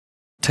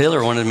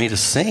Taylor wanted me to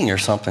sing or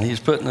something. He's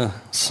putting a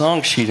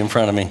song sheet in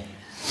front of me.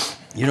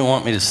 You don't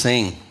want me to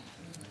sing.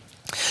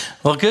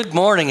 Well, good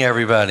morning,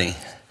 everybody.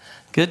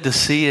 Good to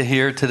see you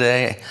here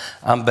today.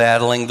 I'm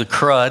battling the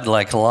crud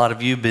like a lot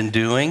of you have been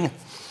doing.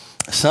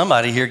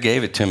 Somebody here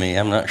gave it to me.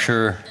 I'm not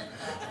sure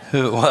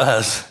who it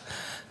was.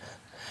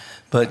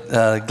 But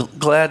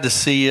glad to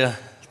see you.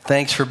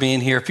 Thanks for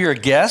being here. If you're a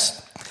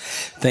guest,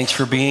 thanks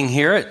for being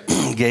here at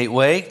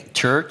Gateway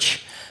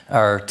Church,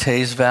 our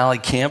Teays Valley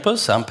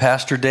campus. I'm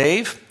Pastor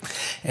Dave,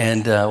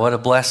 and what a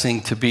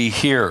blessing to be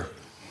here.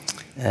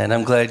 And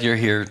I'm glad you're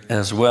here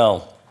as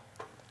well.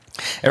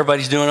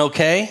 Everybody's doing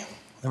okay?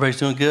 Everybody's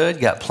doing good?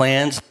 Got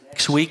plans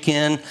next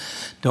weekend?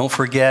 Don't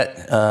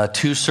forget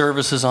 2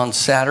 services on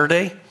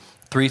Saturday,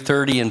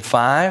 3:30 and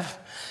 5,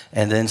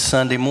 and then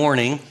Sunday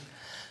morning,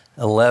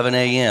 11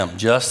 a.m.,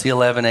 just the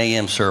 11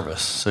 a.m.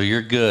 service. So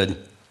you're good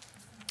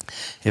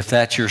if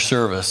that's your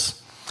service.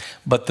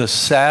 But the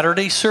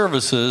Saturday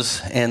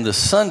services and the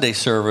Sunday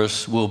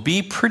service will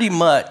be pretty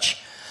much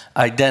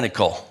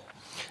identical.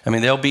 I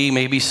mean, there'll be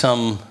maybe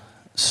some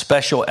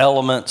special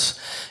elements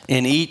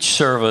in each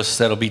service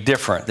that'll be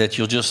different that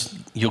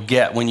you'll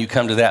get when you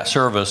come to that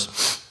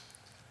service.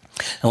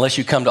 Unless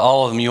you come to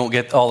all of them, you won't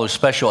get all those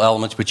special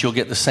elements, but you'll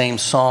get the same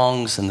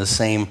songs and the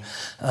same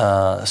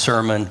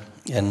sermon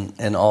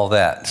and all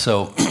that.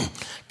 So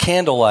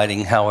candle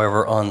lighting,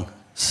 however, on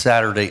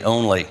Saturday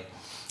only.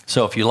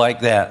 So if you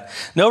like that,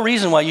 no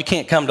reason why you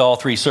can't come to all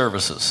 3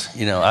 services.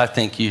 You know, I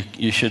think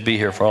you should be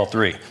here for all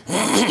 3.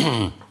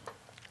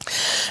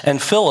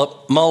 And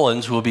Philip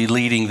Mullins will be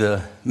leading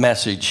the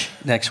message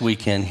next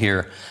weekend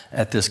here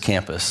at this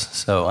campus.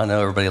 So I know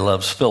everybody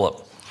loves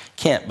Philip.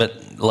 Can't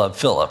but love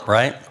Philip,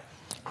 right?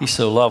 He's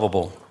so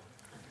lovable.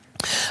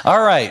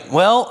 All right.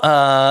 Well,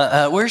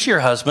 where's your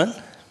husband?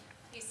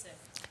 He's sick.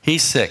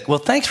 He's sick. Well,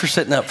 thanks for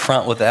sitting up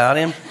front without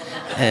him.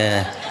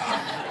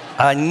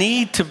 I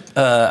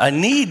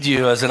need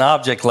you as an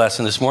object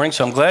lesson this morning,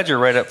 so I'm glad you're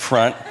right up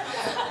front.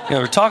 You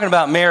know, we're talking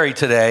about Mary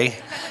today,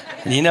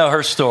 and you know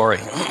her story.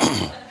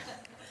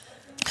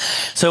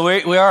 So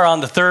we are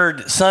on the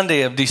 3rd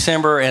Sunday of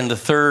December and the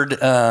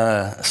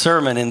 3rd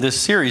sermon in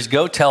this series,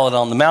 Go Tell It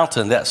on the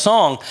Mountain. That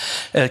song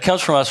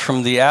comes from us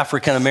from the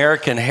African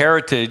American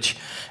heritage,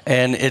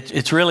 and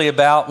it's really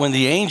about when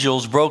the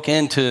angels broke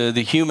into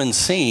the human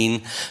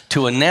scene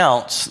to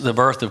announce the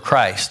birth of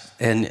Christ.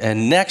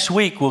 And next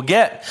week we'll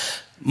get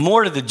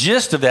more to the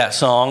gist of that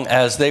song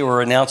as they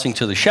were announcing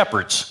to the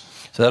shepherds.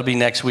 So that'll be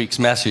next week's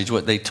message,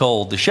 what they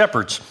told the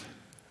shepherds.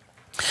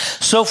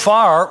 So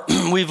far,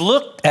 we've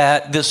looked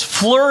at this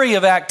flurry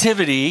of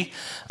activity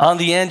on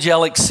the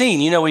angelic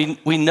scene. You know,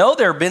 we know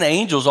there have been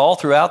angels all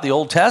throughout the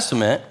Old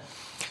Testament,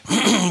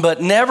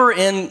 but never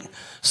in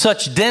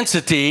such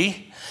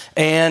density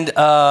and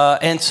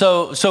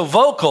so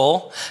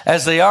vocal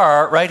as they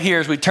are right here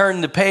as we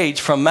turn the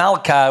page from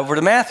Malachi over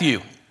to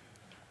Matthew.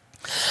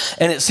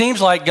 And it seems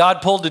like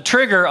God pulled the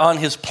trigger on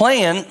his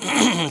plan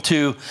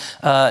to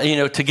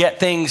get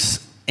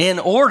things in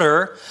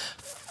order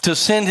to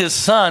send his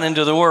son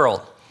into the world.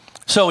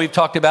 So we've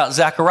talked about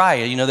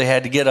Zechariah. You know, they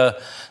had to get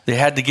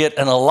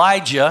an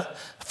Elijah,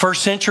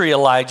 first century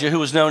Elijah, who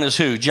was known as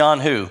who? John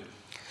who?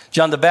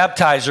 John the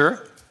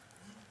Baptizer.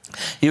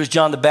 He was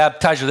John the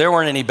Baptizer. There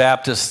weren't any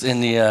Baptists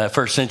in the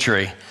first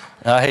century.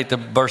 I hate to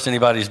burst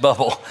anybody's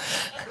bubble.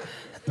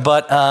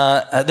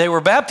 But they were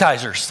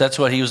baptizers. That's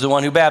what he was, the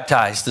one who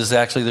baptized, is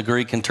actually the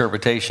Greek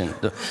interpretation.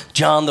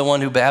 John, the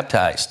one who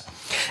baptized.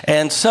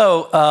 And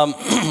so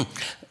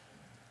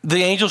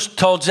the angels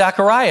told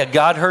Zechariah,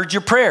 God heard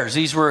your prayers.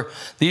 These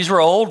were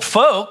old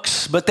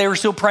folks, but they were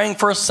still praying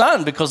for a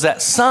son because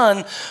that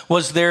son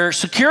was their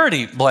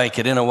security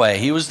blanket in a way.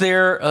 He was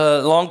their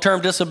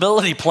long-term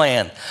disability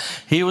plan.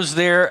 He was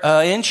their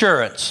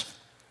insurance.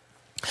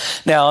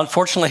 Now,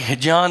 unfortunately,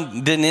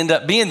 John didn't end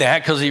up being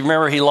that because he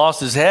lost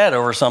his head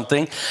over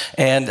something,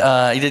 and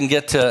he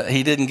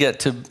didn't get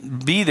to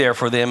be there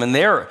for them in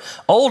their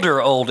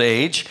old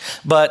age.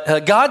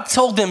 But God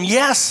told them,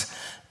 yes,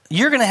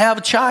 you're going to have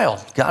a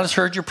child. God has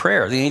heard your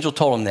prayer. The angel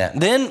told him that.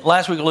 Then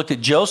last week we looked at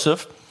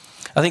Joseph.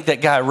 I think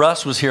that guy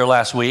Russ was here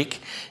last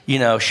week. You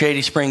know,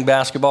 Shady Spring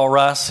basketball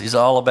Russ. He's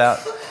all about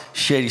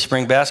Shady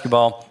Spring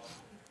basketball.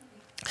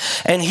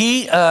 And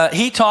he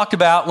talked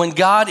about when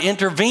God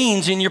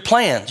intervenes in your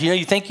plans. You know,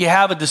 you think you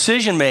have a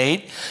decision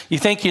made. You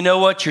think you know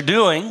what you're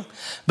doing.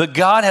 But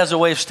God has a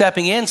way of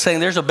stepping in saying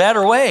there's a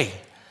better way.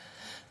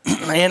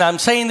 And I'm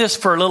saying this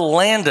for little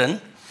Landon.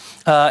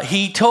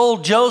 He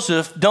told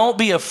Joseph, don't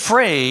be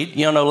afraid.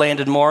 You don't know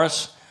Landon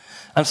Morris?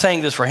 I'm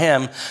saying this for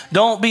him.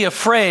 Don't be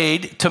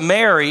afraid to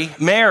marry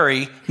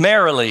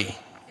merrily.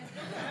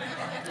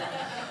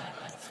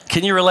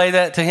 Can you relay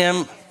that to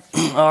him,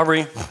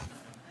 Aubrey?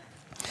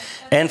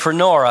 And for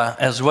Nora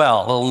as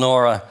well. Little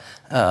Nora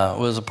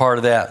was a part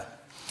of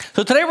that.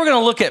 So today we're going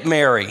to look at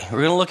Mary.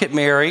 We're going to look at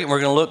Mary, and we're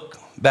going to look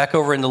back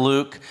over into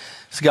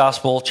Luke's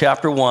Gospel,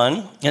 chapter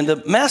 1. And the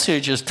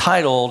message is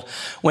titled,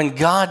 When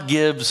God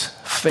Gives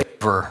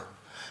Favor.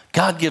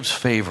 God gives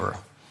favor.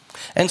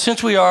 And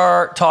since we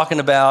are talking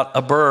about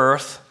a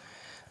birth,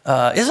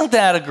 Isn't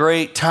that a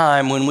great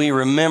time when we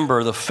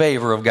remember the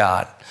favor of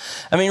God?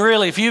 I mean,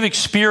 really, if you've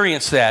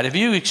experienced that, if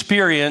you've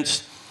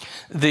experienced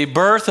the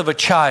birth of a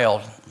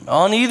child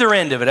on either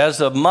end of it, as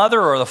the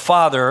mother or the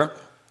father,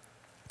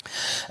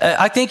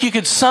 I think you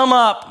could sum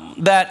up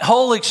that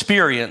whole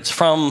experience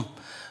from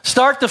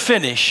start to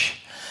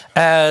finish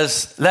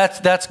as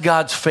that's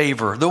God's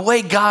favor. The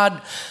way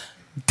God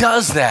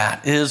does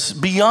that is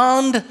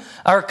beyond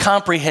our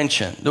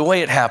comprehension, the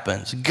way it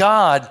happens.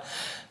 God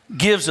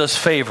gives us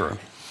favor.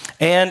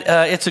 And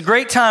it's a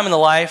great time in the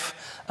life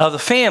of the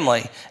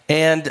family.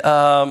 And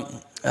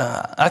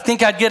I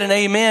think I'd get an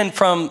amen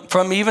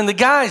from even the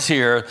guys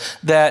here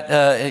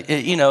that,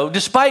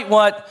 despite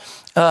what...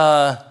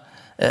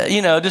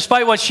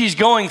 despite what she's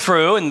going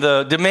through and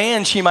the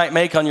demand she might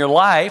make on your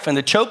life and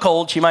the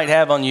chokehold she might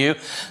have on you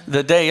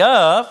the day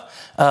of,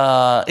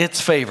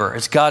 it's favor.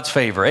 It's God's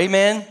favor.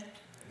 Amen?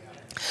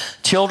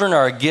 Children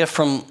are a gift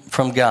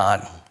from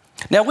God.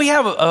 Now, we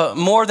have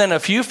more than a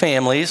few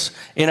families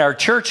in our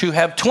church who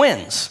have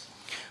twins.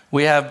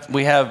 We had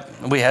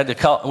to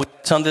call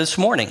some this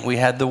morning. We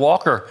had the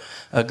Walker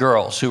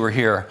girls who were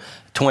here,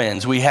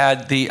 twins. We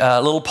had the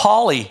little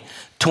Polly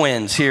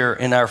twins here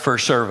in our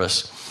first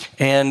service.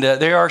 And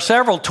there are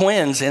several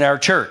twins in our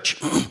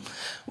church.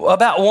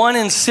 About 1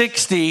 in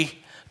 60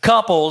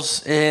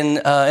 couples in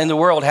the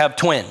world have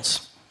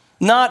twins.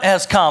 Not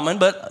as common,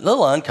 but a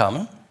little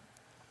uncommon.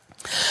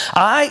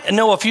 I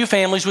know a few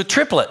families with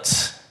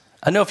triplets.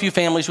 I went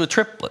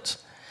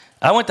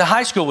to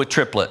high school with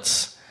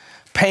triplets.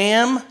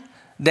 Pam,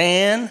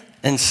 Dan,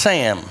 and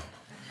Sam.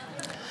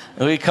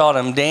 We called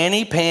them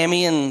Danny,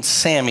 Pammy, and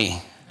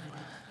Sammy.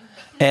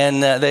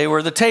 And they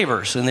were the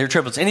Tabors, and they're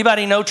triplets.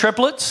 Anybody know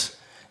triplets?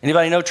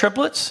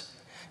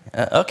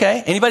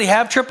 Okay. Anybody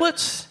have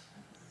triplets?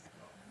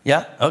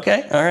 Yeah?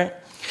 Okay. All right.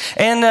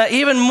 And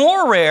even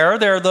more rare,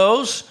 there are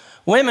those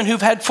women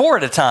who've had 4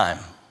 at a time.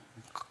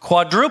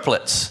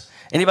 Quadruplets.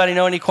 Anybody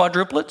know any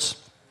quadruplets?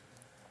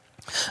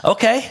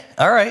 Okay.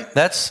 All right.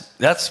 That's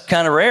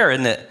kind of rare,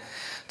 isn't it?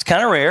 It's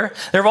kind of rare.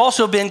 There have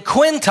also been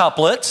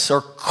quintuplets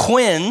or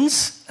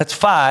quins. That's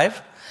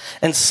 5.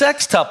 And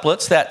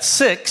sextuplets. That's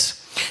 6.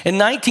 In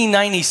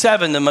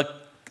 1997, the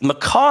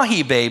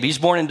McCaughey babies,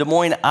 born in Des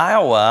Moines,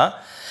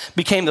 Iowa,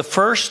 became the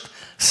first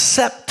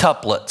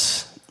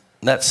septuplets.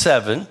 That's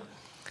 7.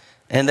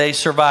 And they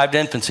survived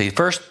infancy.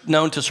 First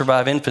known to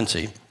survive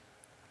infancy.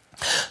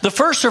 The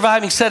first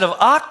surviving set of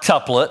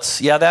octuplets,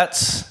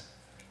 that's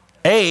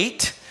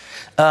 8.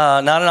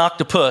 Not an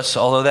octopus,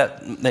 although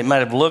they might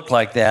have looked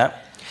like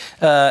that.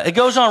 It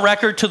goes on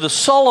record to the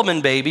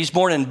Solomon babies,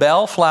 born in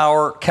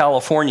Bellflower,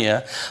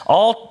 California.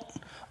 All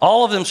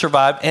of them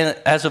survived, and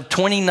as of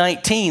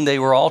 2019, they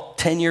were all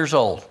 10 years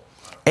old.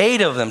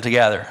 8 of them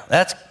together.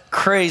 That's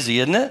crazy,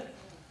 isn't it?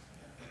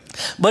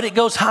 But it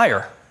goes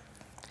higher.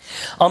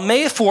 On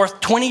May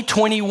 4th,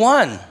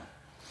 2021,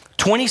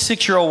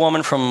 26-year-old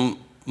woman from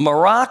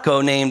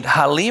Morocco named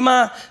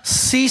Halima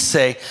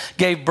Cisse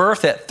gave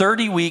birth at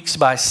 30 weeks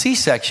by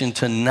C-section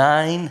to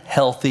 9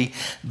 healthy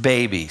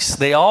babies.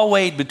 They all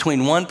weighed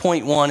between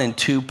 1.1 and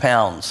 2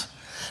 pounds.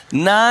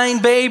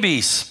 9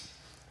 babies.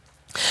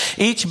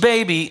 Each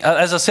baby,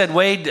 as I said,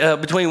 weighed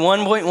between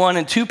 1.1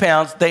 and 2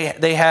 pounds.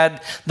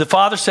 The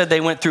father said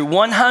they went through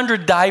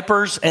 100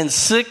 diapers and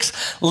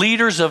 6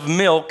 liters of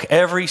milk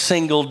every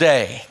single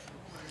day.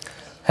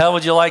 How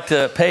would you like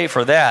to pay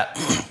for that?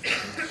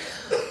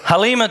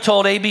 Halima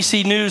told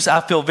ABC News,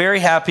 "I feel very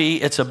happy.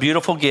 It's a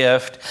beautiful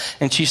gift."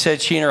 And she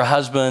said she and her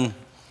husband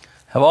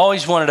have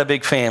always wanted a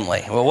big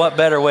family. Well, what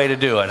better way to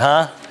do it,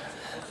 huh?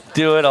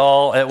 Do it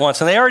all at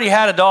once. And they already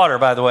had a daughter,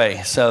 by the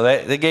way, so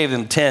they gave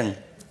them 10.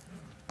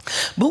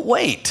 But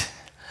wait,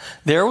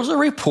 there was a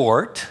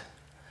report,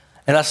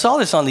 and I saw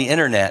this on the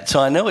internet, so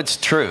I know it's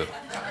true,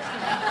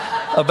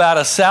 about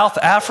a South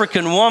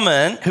African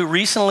woman who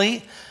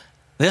recently,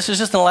 this is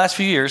just in the last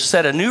few years,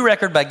 set a new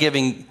record by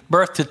giving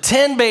birth to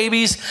 10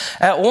 babies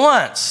at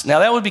once. Now,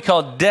 that would be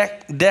called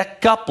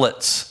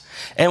decuplets.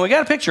 And we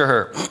got a picture of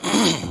her.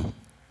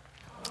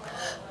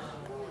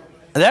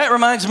 That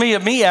reminds me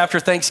of me after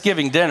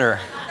Thanksgiving dinner.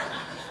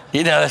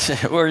 That's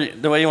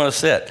the way you want to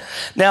sit.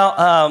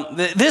 Now,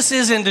 this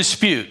is in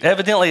dispute.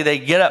 Evidently, they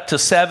get up to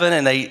 7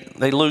 and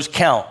they lose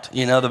count.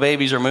 The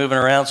babies are moving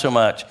around so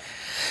much.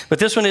 But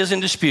this one is in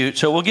dispute,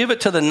 so we'll give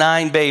it to the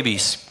 9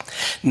 babies.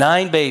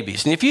 9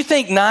 babies. And if you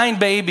think 9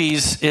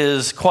 babies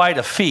is quite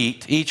a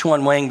feat, each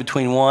one weighing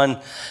between 1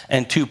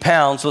 and 2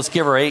 pounds, let's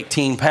give her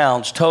 18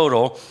 pounds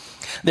total.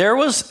 There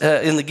was,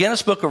 in the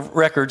Guinness Book of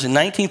Records in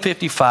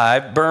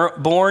 1955,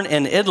 born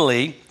in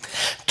Italy,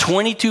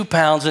 22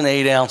 pounds and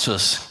 8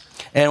 ounces.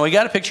 And we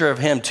got a picture of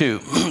him, too.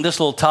 This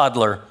little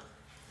toddler.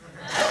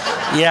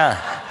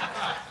 Yeah.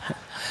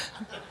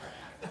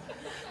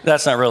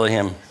 That's not really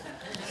him.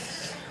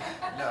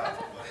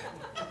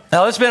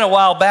 Now, it's been a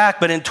while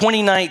back, but in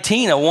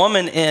 2019, a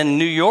woman in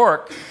New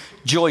York,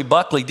 Joy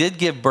Buckley, did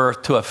give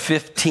birth to a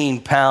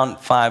 15-pound,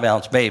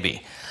 5-ounce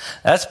baby.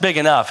 That's big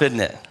enough, isn't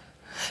it?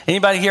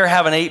 Anybody here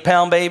have an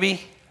 8-pound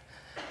baby?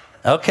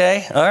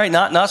 Okay, all right,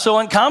 not so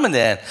uncommon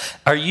then.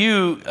 Are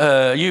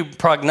you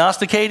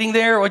prognosticating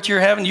there what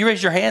you're having? You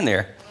raised your hand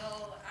there.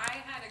 Well, I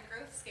had a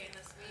growth scan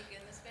this week,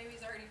 and this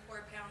baby's already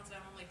 4 pounds, and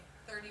I'm only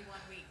 31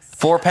 weeks.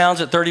 4 pounds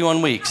at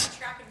 31 weeks. I'm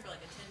tracking for like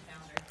a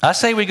 10-pounder. I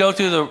say we go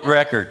through the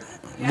record.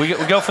 We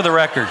go for the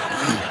record.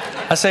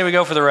 I say we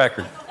go for the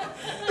record.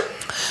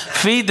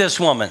 Feed this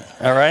woman,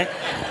 all right?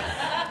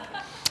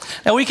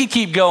 Now, we could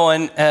keep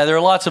going. There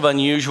are lots of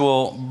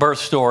unusual birth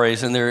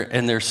stories, and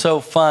they're so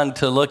fun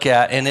to look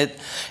at, and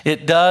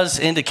it does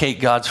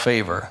indicate God's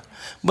favor.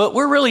 But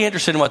we're really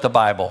interested in what the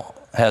Bible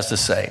has to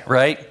say,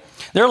 right?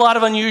 There are a lot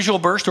of unusual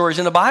birth stories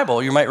in the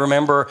Bible. You might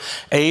remember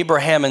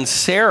Abraham and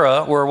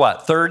Sarah were,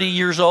 30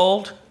 years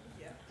old?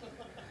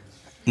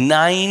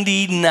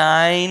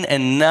 99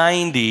 and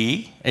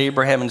 90,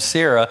 Abraham and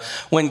Sarah,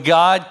 when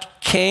God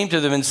came to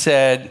them and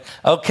said,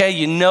 okay,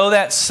 you know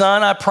that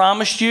son I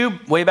promised you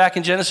way back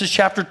in Genesis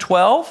chapter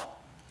 12?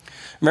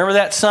 Remember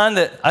that son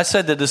that I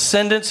said the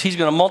descendants, he's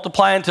going to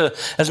multiply into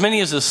as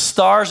many as the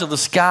stars of the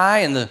sky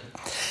and the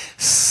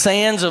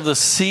sands of the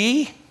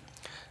sea?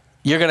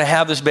 You're going to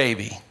have this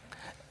baby.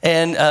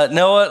 And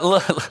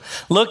Noah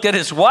looked at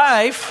his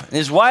wife.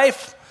 His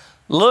wife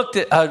looked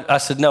at, I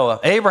said Noah,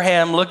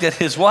 Abraham looked at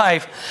his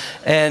wife,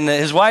 and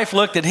his wife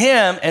looked at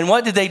him, and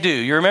what did they do?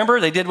 You remember?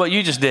 They did what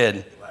you just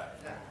did.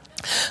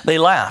 They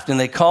laughed, and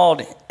they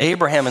called,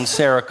 Abraham and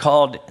Sarah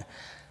called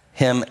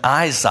him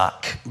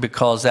Isaac,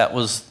 because that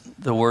was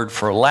the word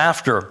for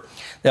laughter.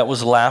 That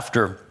was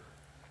laughter.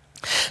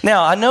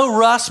 Now, I know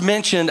Russ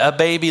mentioned a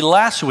baby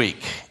last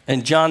week,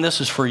 and John,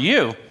 this is for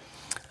you,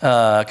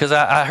 because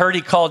I heard he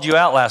called you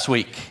out last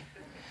week.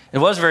 It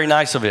was very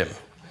nice of him.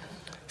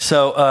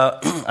 So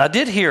I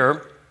did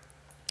hear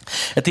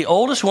that the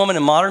oldest woman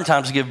in modern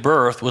times to give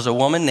birth was a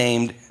woman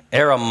named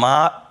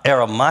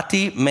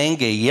Aramati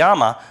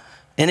Mangayama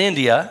in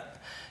India.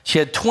 She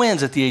had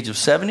twins at the age of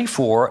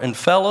 74, and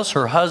fellas,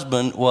 her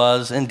husband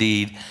was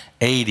indeed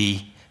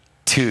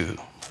 82.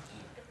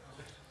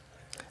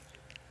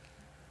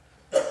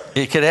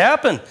 It could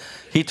happen.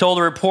 He told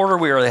the reporter,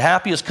 we are the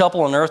happiest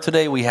couple on earth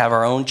today. We have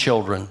our own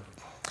children.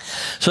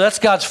 So that's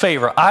God's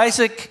favor.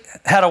 Isaac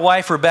had a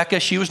wife,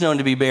 Rebekah. She was known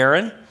to be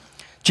barren.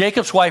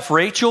 Jacob's wife,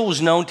 Rachel,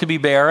 was known to be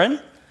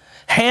barren.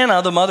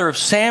 Hannah, the mother of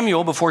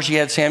Samuel, before she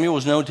had Samuel,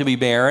 was known to be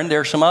barren.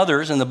 There are some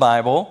others in the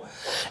Bible.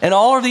 And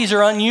all of these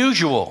are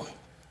unusual.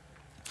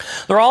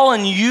 They're all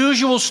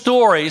unusual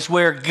stories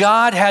where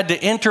God had to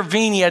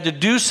intervene. He had to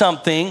do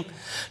something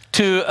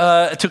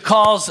to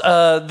cause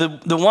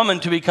the woman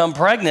to become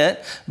pregnant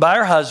by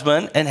her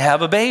husband and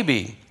have a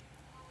baby.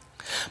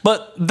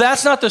 But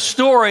that's not the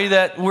story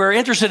that we're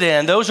interested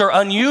in. Those are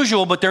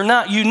unusual, but they're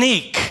not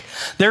unique.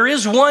 There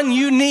is one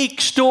unique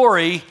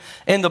story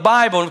in the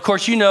Bible, and of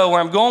course you know where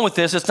I'm going with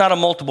this. It's not a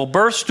multiple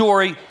birth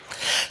story.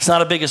 It's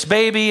not a biggest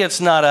baby. It's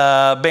not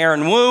a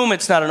barren womb.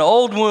 It's not an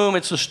old womb.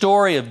 It's the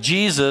story of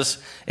Jesus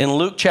in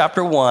Luke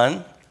chapter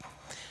 1,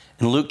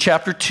 in Luke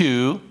chapter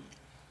 2,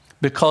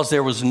 because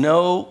there was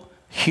no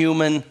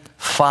human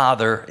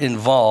father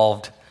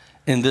involved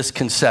in this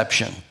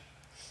conception.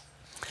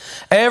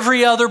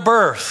 Every other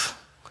birth,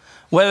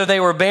 whether they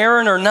were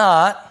barren or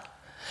not,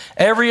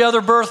 every other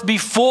birth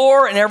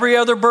before and every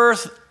other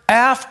birth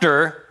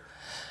after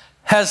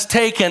has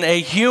taken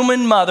a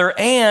human mother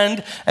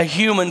and a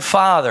human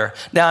father.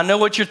 Now, I know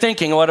what you're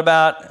thinking. What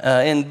about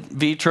in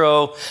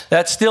vitro?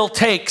 That still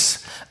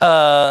takes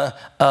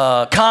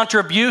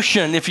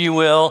contribution, if you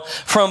will,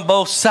 from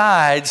both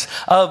sides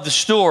of the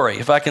story,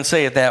 if I can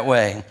say it that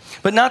way.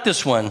 But not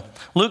this one.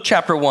 Luke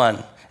chapter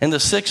 1. In the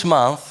 6th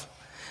month,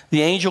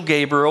 the angel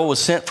Gabriel was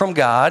sent from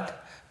God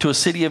to a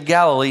city of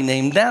Galilee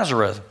named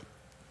Nazareth,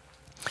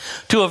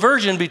 to a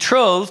virgin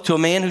betrothed to a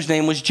man whose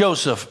name was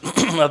Joseph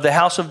of the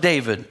house of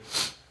David.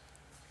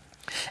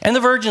 And the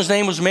virgin's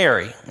name was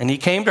Mary. And he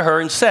came to her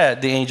and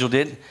said, the angel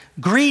did,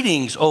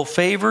 "Greetings, O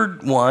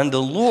favored one,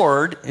 the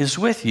Lord is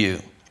with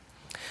you."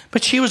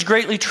 But she was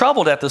greatly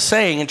troubled at the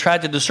saying and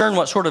tried to discern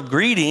what sort of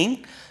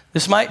greeting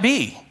this might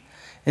be.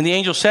 And the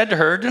angel said to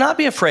her, "Do not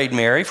be afraid,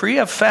 Mary, for you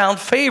have found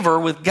favor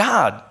with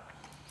God.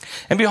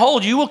 And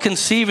behold, you will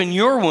conceive in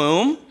your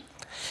womb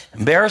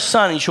and bear a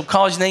son, and you shall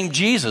call his name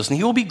Jesus. And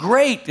he will be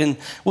great and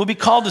will be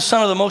called the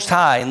Son of the Most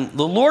High. And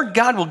the Lord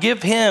God will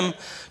give to him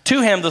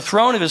the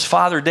throne of his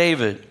father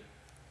David.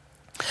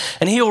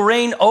 And he will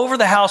reign over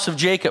the house of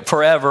Jacob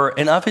forever,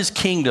 and of his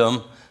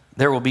kingdom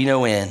there will be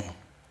no end."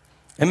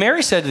 And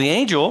Mary said to the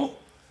angel,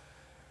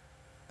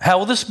 "How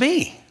will this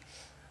be,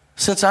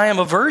 since I am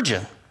a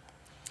virgin?"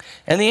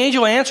 And the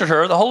angel answered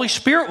her, "The Holy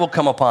Spirit will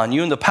come upon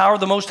you, and the power of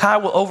the Most High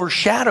will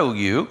overshadow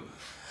you.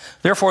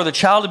 Therefore, the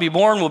child to be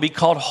born will be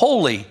called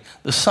Holy,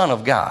 the Son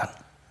of God.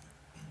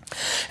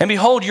 And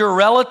behold, your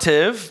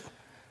relative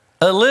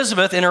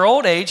Elizabeth, in her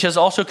old age, has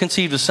also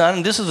conceived a son,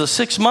 and this is the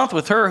 6th month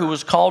with her who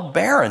was called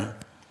barren.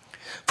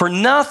 For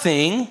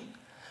nothing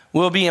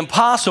will be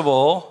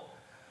impossible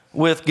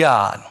with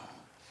God."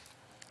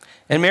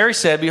 And Mary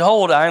said,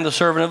 "Behold, I am the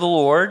servant of the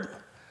Lord.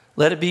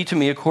 Let it be to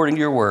me according to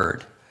your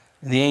word."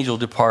 And the angel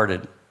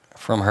departed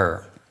from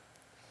her.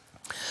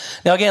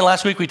 Now again,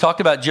 last week we talked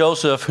about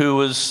Joseph, who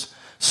was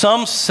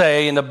Some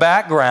say in the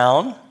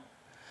background,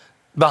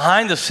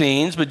 behind the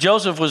scenes, but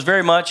Joseph was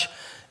very much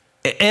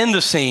in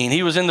the scene.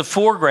 He was in the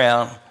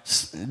foreground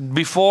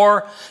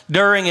before,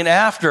 during, and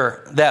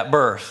after that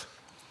birth.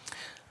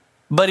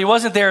 But he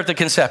wasn't there at the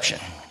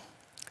conception.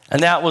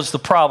 And that was the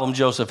problem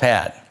Joseph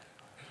had.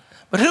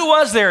 But who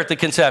was there at the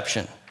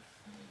conception?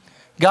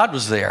 God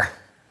was there.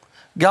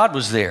 God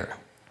was there.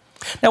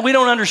 Now, we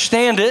don't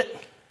understand it.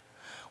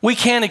 We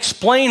can't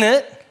explain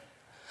it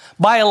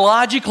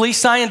biologically,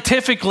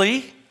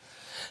 scientifically.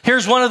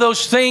 Here's one of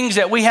those things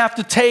that we have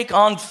to take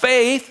on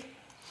faith.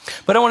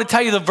 But I want to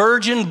tell you, the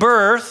virgin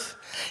birth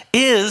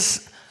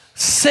is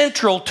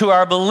central to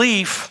our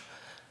belief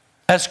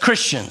as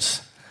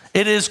Christians.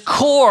 It is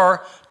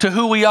core to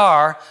who we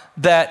are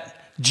that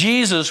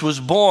Jesus was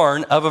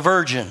born of a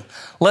virgin.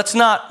 Let's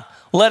not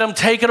let him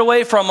take it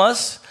away from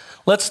us.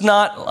 Let's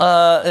not,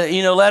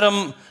 let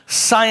him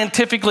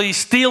scientifically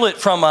steal it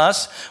from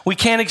us. We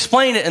can't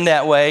explain it in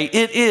that way.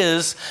 It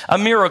is a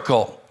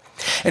miracle.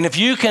 And if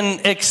you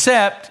can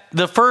accept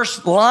the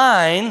first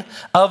line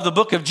of the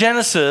book of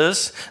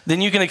Genesis,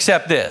 then you can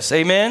accept this.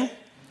 Amen?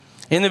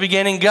 In the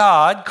beginning,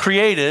 God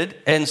created,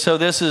 and so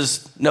this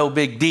is no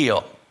big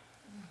deal.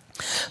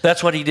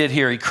 That's what he did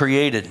here. He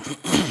created.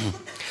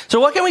 So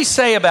what can we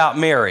say about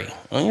Mary?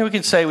 Well,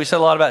 we said a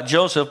lot about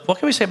Joseph. What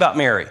can we say about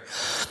Mary?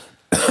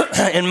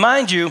 And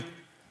mind you,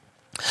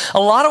 a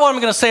lot of what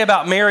I'm going to say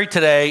about Mary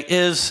today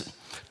is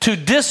to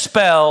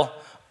dispel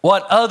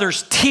what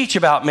others teach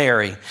about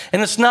Mary.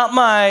 And it's not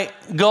my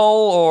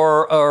goal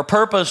or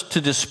purpose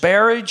to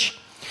disparage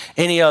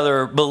any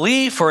other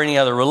belief or any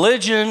other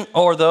religion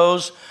or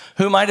those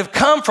who might have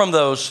come from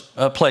those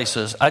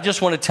places. I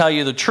just want to tell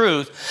you the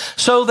truth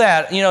so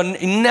that,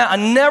 I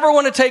never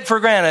want to take for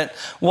granted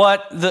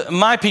what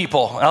my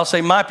people, I'll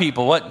say my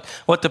people,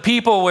 what the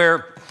people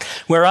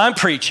where I'm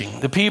preaching,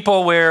 the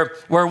people where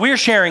we're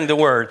sharing the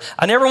word.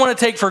 I never want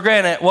to take for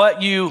granted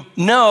what you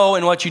know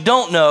and what you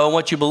don't know, and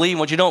what you believe and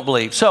what you don't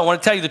believe. So I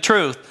want to tell you the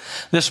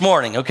truth this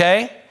morning,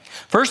 okay?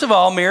 First of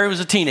all, Mary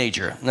was a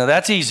teenager. Now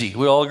that's easy.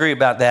 We all agree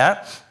about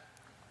that.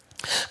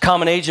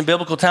 Common age in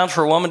biblical times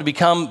for a woman to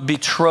become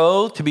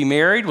betrothed, to be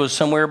married, was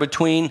somewhere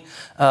between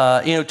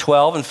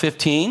 12 and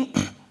 15.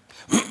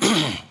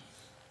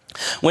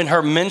 When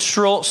her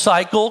menstrual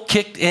cycle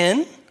kicked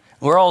in,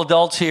 we're all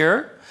adults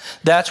here,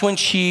 that's when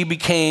she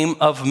became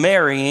of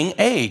marrying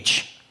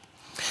age.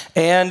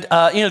 And,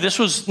 this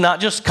was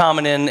not just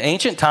common in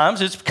ancient times.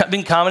 It's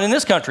been common in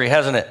this country,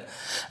 hasn't it?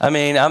 I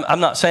mean,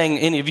 I'm not saying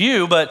any of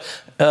you, but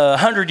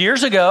 100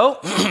 years ago,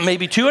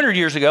 maybe 200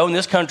 years ago in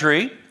this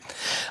country,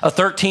 a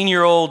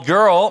 13-year-old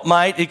girl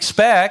might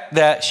expect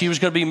that she was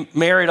going to be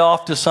married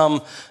off to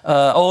some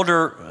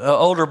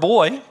older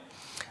boy.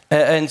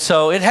 And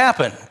so it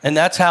happened. And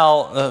that's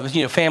how,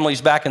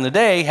 families back in the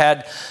day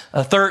had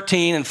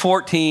 13 and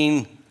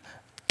 14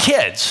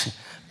 kids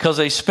because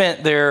they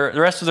spent the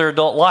rest of their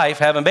adult life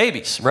having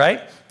babies,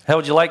 right? How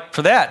would you like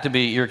for that to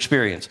be your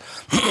experience?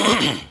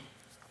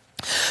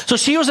 So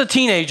she was a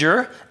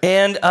teenager,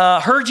 and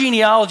her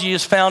genealogy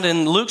is found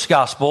in Luke's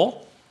gospel.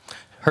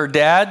 Her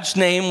dad's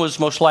name was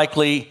most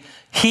likely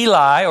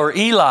Heli or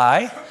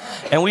Eli,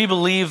 and we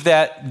believe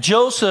that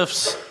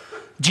Joseph's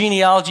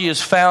genealogy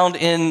is found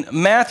in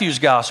Matthew's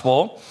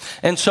gospel.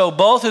 And so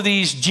both of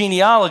these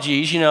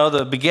genealogies,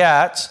 the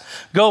begats,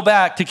 go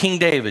back to King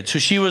David. So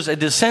she was a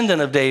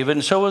descendant of David,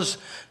 and so was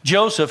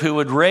Joseph, who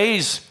would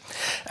raise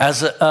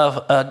as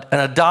an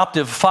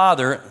adoptive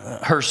father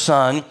her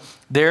son,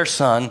 their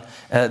son.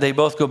 They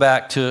both go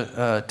back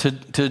to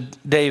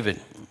David,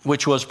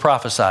 which was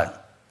prophesied.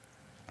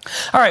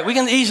 All right, we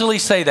can easily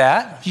say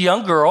that.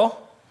 Young girl,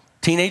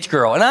 teenage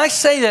girl. And I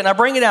say that, and I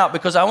bring it out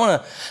because I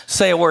want to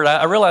say a word.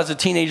 I realize the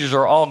teenagers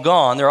are all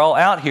gone. They're all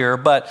out here,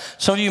 but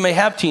some of you may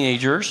have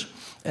teenagers,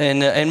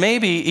 and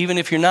maybe even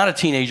if you're not a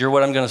teenager,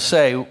 what I'm going to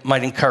say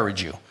might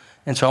encourage you.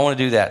 And so I want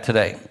to do that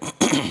today.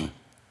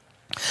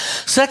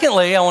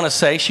 Secondly, I want to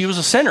say she was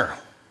a sinner.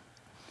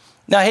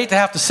 Now, I hate to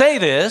have to say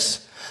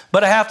this,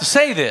 but I have to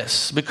say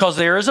this because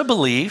there is a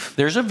belief,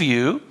 there's a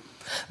view,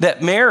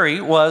 that Mary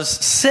was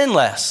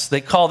sinless.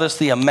 They call this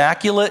the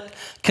Immaculate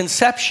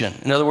Conception.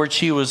 In other words,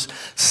 she was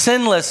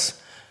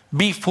sinless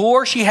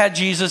before she had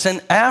Jesus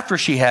and after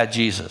she had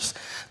Jesus.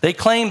 They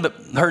claim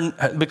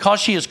that because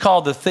she is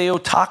called the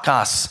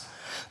Theotokos,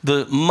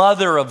 the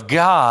mother of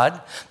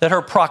God, that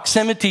her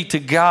proximity to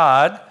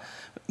God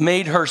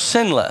made her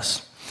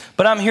sinless.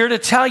 But I'm here to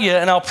tell you,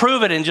 and I'll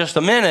prove it in just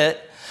a minute,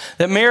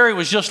 that Mary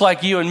was just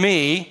like you and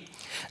me.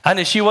 And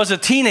if she was a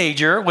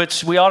teenager,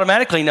 which we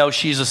automatically know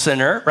she's a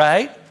sinner,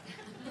 right?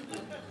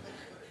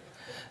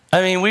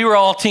 I mean, we were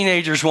all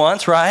teenagers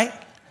once, right?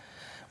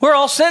 We're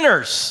all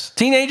sinners,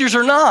 teenagers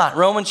or not.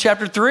 Romans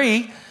chapter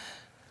 3,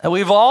 and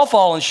we've all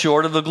fallen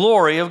short of the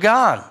glory of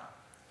God.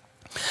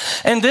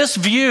 And this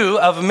view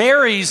of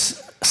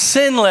Mary's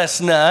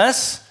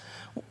sinlessness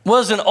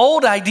was an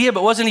old idea,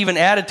 but wasn't even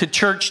added to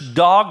church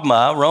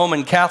dogma,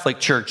 Roman Catholic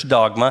Church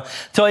dogma,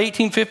 until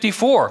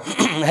 1854.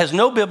 It has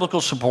no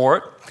biblical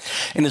support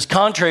and is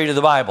contrary to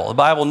the Bible. The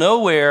Bible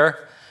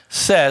nowhere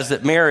says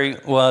that Mary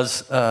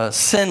was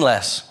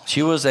sinless.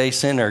 She was a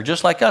sinner,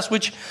 just like us,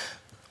 which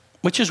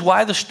is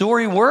why the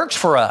story works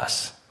for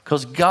us,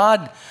 because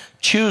God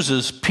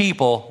chooses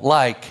people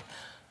like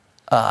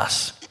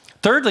us.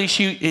 Thirdly,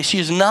 she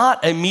is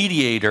not a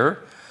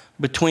mediator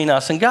between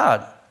us and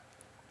God.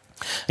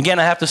 Again,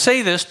 I have to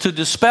say this to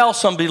dispel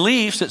some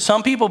beliefs that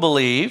some people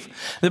believe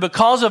that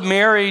because of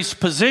Mary's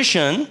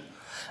position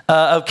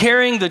of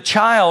carrying the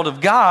child of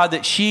God,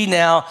 that she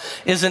now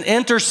is an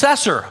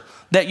intercessor,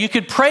 that you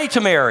could pray to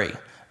Mary.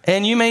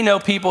 And you may know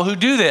people who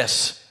do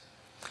this.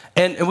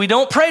 And we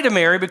don't pray to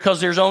Mary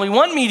because there's only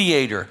one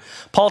mediator.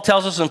 Paul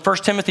tells us in 1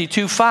 Timothy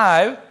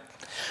 2:5,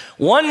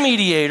 one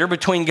mediator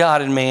between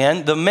God and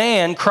man, the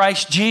man,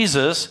 Christ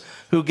Jesus,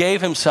 who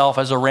gave himself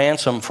as a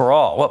ransom for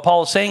all. What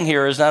Paul is saying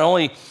here is not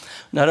only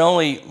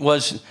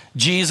was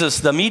Jesus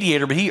the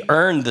mediator, but he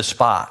earned the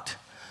spot.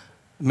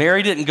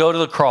 Mary didn't go to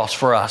the cross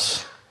for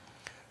us,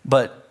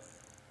 but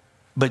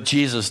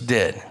Jesus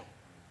did.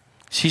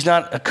 She's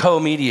not a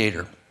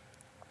co-mediator.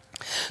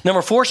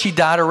 Number 4, she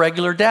died a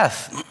regular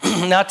death.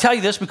 Now, I'll tell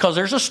you this because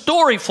there's a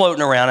story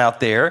floating around out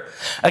there,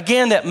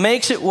 again, that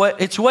makes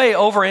its way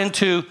over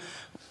into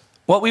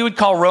what we would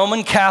call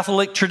Roman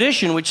Catholic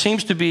tradition, which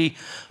seems to be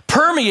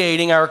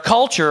permeating our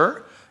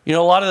culture. You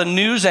know, a lot of the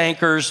news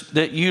anchors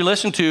that you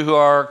listen to who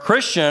are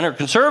Christian or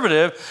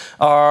conservative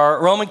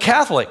are Roman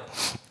Catholic.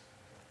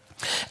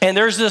 And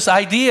there's this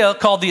idea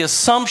called the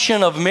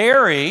Assumption of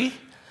Mary,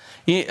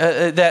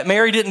 that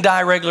Mary didn't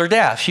die a regular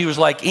death. She was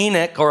like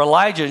Enoch or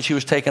Elijah, and she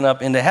was taken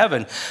up into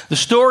heaven. The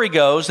story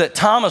goes that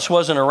Thomas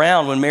wasn't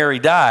around when Mary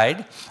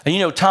died. And you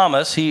know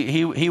Thomas,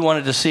 he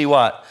wanted to see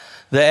what?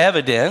 The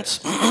evidence.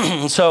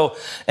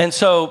 and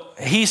so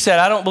he said,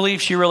 I don't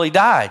believe she really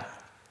died.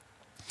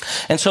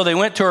 And so they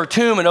went to her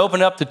tomb and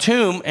opened up the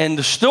tomb, and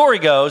the story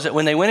goes that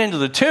when they went into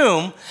the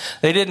tomb,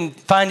 they didn't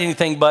find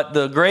anything but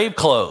the grave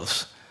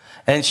clothes,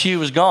 and she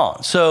was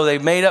gone. So they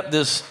made up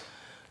this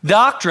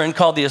doctrine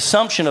called the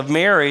Assumption of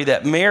Mary,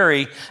 that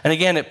Mary, and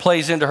again, it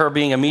plays into her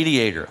being a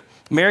mediator.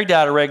 Mary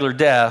died a regular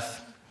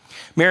death.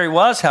 Mary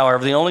was,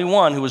 however, the only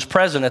one who was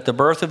present at the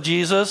birth of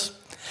Jesus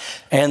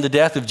and the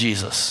death of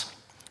Jesus.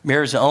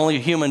 Mary's the only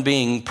human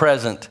being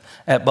present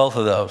at both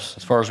of those,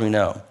 as far as we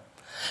know.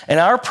 And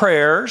our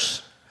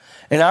prayers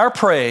and our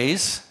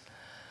praise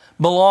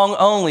belong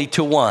only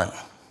to one,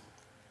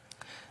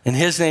 and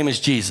his name is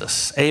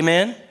Jesus.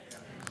 Amen?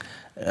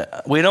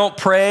 We don't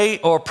pray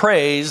or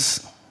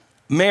praise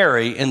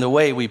Mary in the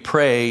way we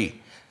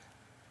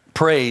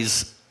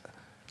praise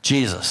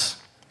Jesus.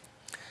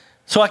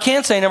 So I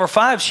can say, number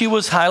 5, she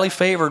was highly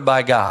favored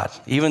by God.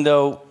 Even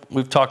though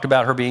we've talked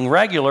about her being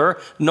regular,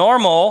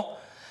 normal,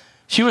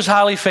 she was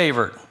highly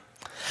favored.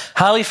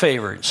 Highly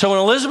favored. So when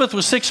Elizabeth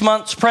was 6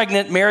 months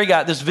pregnant, Mary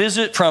got this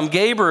visit from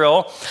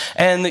Gabriel,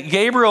 and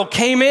Gabriel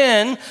came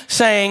in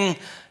saying,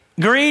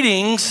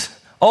 greetings,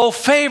 O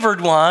favored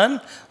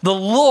one, the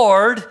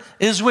Lord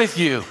is with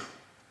you.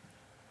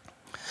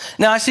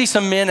 Now, I see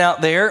some men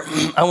out there.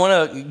 I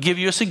want to give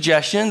you a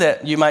suggestion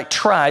that you might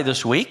try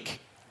this week.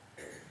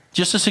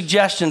 Just a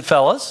suggestion,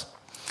 fellas.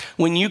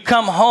 When you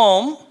come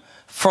home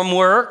from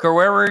work or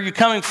wherever you're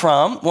coming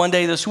from one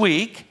day this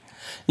week,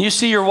 you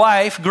see your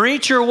wife,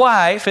 greet your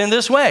wife in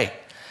this way.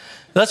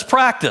 Let's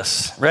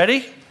practice.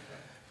 Ready?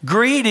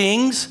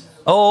 Greetings,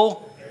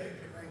 oh,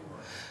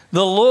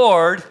 the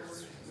Lord.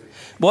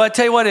 Boy, I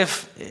tell you what,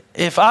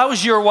 if I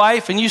was your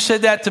wife and you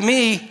said that to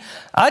me,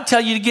 I'd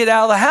tell you to get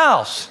out of the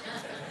house.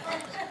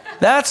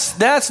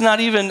 That's not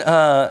even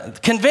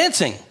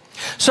convincing.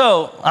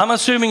 So I'm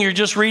assuming you're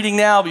just reading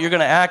now, but you're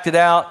going to act it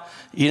out.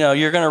 You know,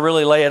 you're going to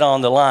really lay it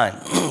on the line.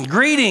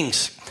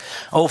 Greetings,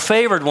 O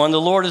favored one, the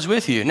Lord is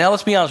with you. Now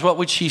let's be honest. What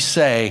would she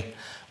say?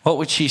 What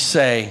would she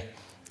say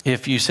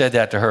if you said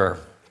that to her?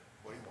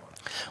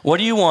 What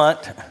do you want?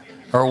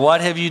 Or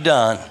what have you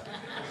done?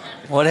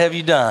 What have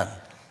you done?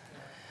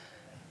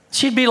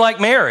 She'd be like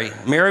Mary.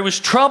 Mary was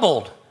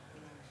troubled.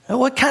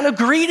 What kind of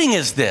greeting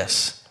is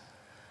this?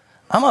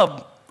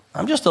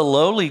 I'm just a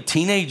lowly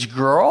teenage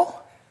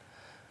girl.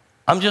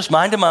 I'm just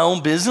minding my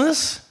own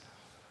business.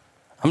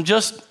 I'm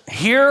just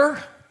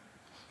here.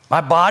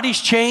 My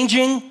body's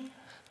changing.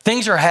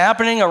 Things are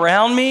happening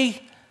around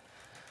me.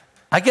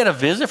 I get a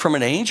visit from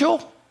an angel?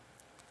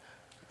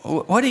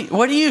 What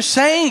are you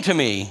saying to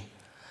me?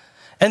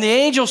 And the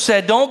angel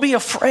said, don't be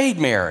afraid,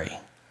 Mary,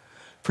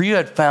 for you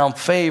had found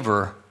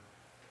favor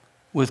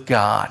with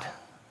God.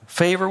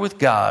 Favor with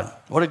God.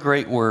 What a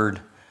great word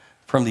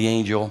from the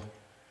angel.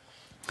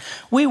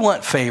 We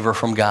want favor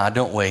from God,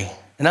 don't we?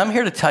 And I'm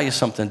here to tell you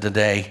something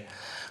today.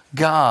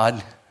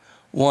 God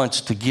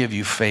wants to give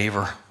you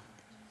favor.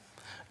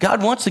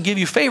 God wants to give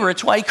you favor.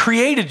 It's why he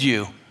created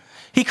you.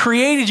 He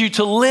created you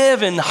to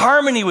live in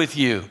harmony with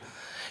you.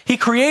 He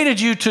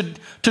created you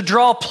to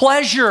draw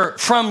pleasure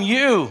from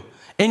you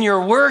in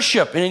your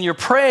worship and in your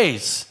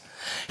praise.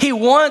 He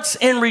wants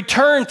in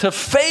return to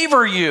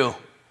favor you.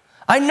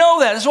 I know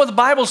that. That's what the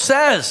Bible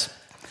says.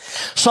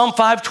 Psalm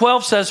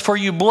 5:12 says, for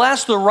you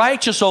bless the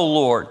righteous, O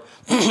Lord.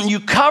 You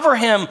cover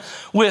him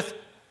with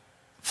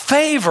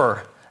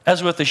favor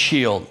as with a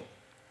shield.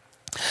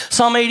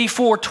 Psalm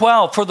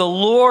 84:12, for the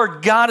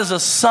Lord God is a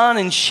sun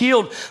and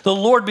shield. The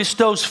Lord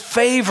bestows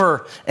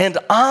favor and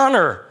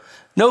honor.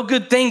 No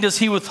good thing does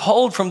he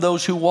withhold from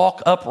those who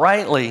walk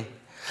uprightly.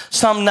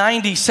 Psalm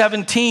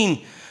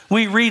 90:17,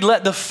 we read,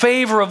 let the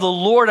favor of the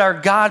Lord our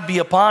God be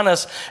upon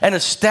us and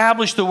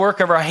establish the work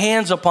of our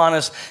hands upon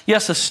us.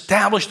 Yes,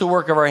 establish the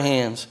work of our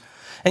hands.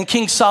 And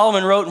King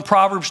Solomon wrote in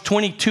Proverbs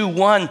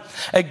 22:1,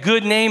 a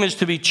good name is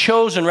to be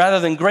chosen rather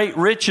than great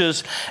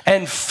riches,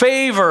 and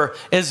favor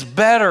is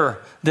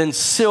better than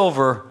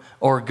silver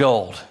or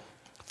gold.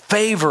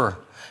 Favor,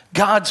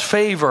 God's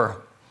favor.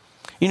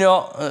 You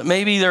know,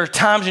 maybe there are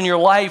times in your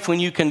life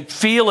when you can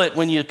feel it,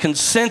 when you can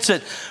sense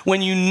it,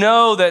 when you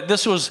know that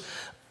this was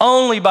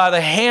only by the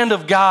hand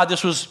of God,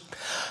 this was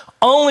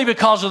only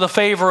because of the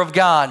favor of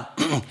God.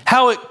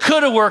 How it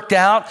could have worked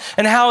out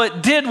and how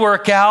it did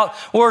work out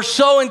were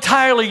so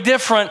entirely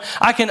different.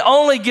 I can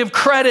only give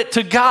credit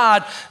to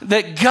God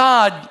that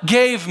God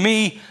gave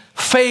me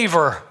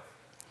favor.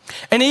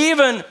 And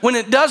even when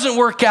it doesn't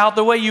work out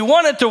the way you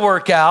want it to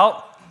work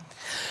out,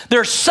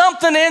 there's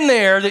something in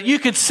there that you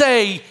could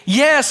say,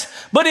 yes,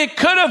 but it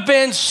could have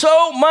been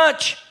so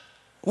much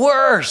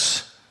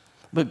worse.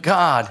 But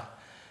God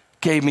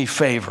gave me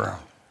favor.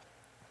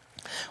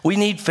 We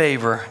need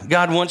favor.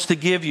 God wants to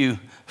give you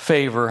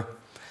favor.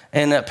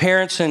 And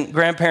parents and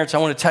grandparents, I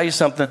want to tell you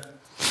something.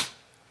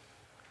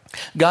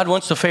 God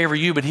wants to favor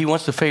you, but he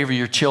wants to favor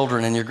your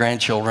children and your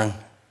grandchildren.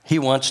 He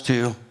wants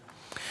to.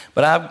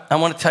 But I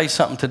want to tell you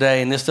something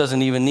today, and this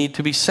doesn't even need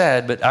to be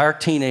said, but our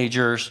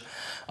teenagers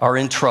are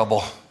in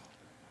trouble.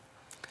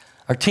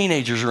 Our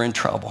teenagers are in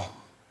trouble.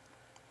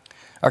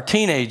 Our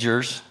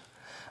teenagers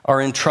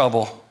are in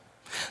trouble.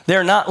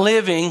 They're not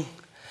living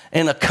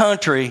in a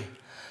country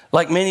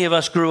like many of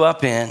us grew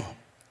up in.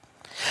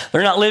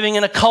 They're not living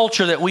in a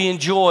culture that we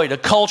enjoyed, a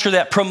culture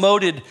that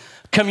promoted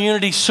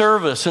community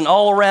service and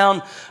all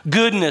around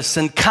goodness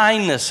and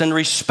kindness and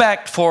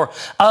respect for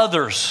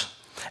others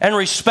and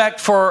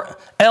respect for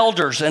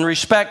elders and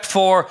respect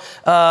for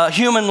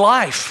human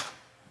life.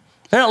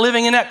 They're not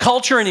living in that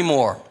culture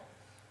anymore.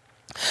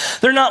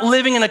 They're not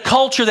living in a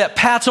culture that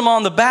pats them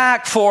on the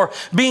back for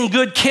being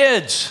good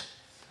kids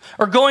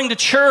or going to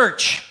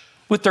church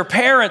with their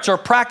parents or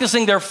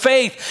practicing their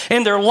faith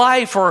in their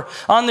life or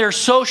on their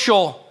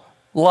social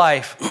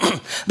life.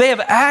 They have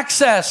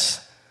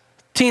access,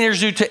 teenagers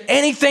do, to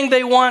anything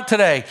they want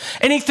today.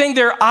 Anything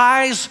their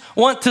eyes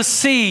want to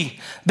see,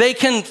 they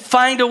can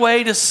find a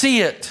way to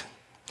see it.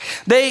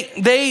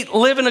 They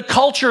live in a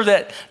culture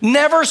that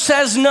never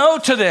says no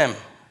to them.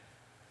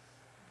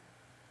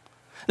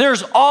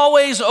 There's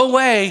always a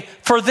way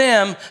for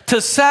them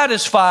to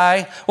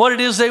satisfy what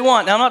it is they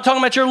want. Now, I'm not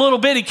talking about your little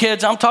bitty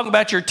kids. I'm talking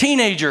about your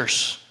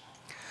teenagers.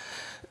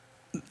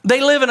 They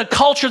live in a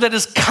culture that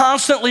is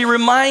constantly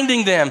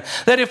reminding them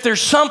that if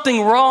there's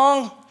something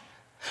wrong,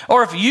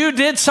 or if you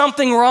did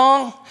something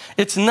wrong,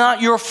 it's not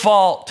your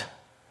fault.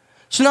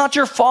 It's not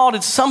your fault.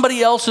 It's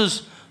somebody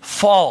else's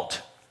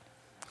fault.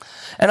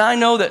 And I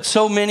know that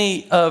so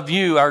many of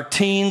you, our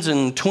teens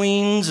and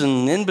tweens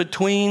and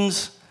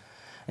in-betweens,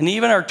 and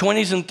even our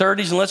 20s and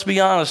 30s, and let's be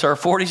honest, our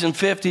 40s and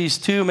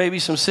 50s too, maybe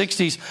some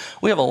 60s,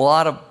 we have a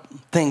lot of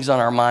things on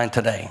our mind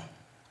today.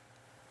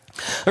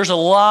 There's a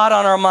lot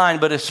on our mind,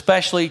 but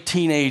especially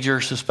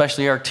teenagers,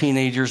 especially our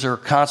teenagers are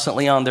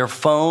constantly on their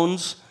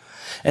phones,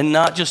 and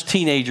not just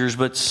teenagers,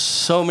 but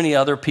so many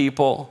other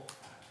people.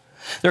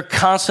 They're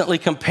constantly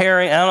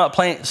comparing. I'm not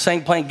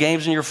playing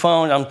games on your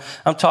phone.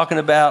 I'm talking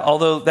about,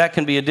 although that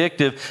can be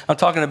addictive, I'm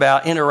talking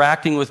about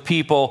interacting with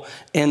people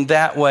in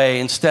that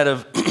way instead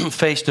of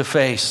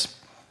face-to-face.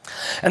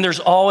 And there's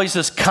always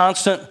this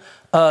constant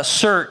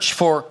search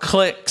for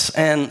clicks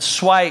and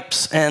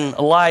swipes and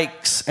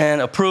likes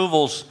and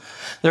approvals.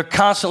 They're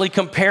constantly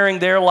comparing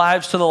their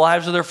lives to the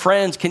lives of their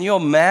friends. Can you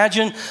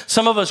imagine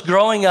some of us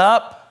growing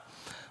up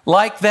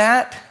like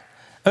that?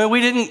 I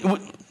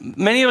mean,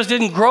 many of us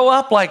didn't grow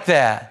up like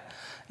that.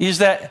 Is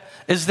that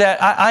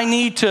I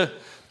need to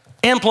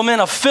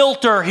implement a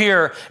filter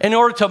here in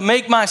order to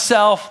make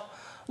myself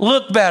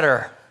look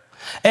better.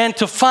 And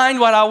to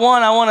find what I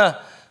want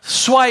to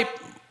swipe.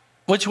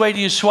 Which way do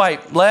you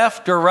swipe?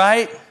 Left or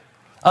right?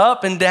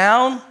 Up and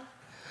down?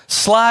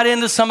 Slide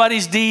into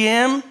somebody's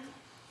DM?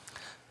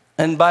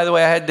 And by the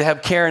way, I had to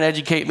have Karen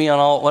educate me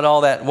on what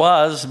all that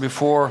was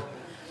before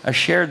I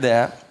shared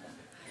that.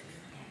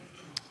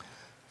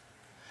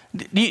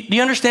 Do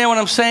you understand what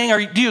I'm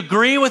saying? Do you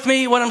agree with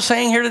me what I'm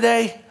saying here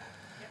today?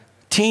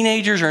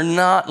 Teenagers are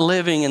not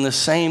living in the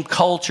same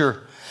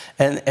culture,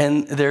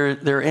 and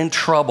they're in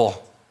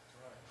trouble.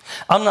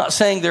 I'm not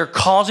saying they're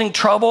causing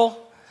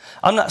trouble.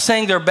 I'm not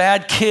saying they're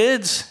bad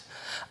kids.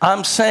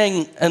 I'm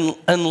saying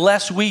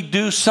unless we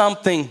do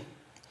something,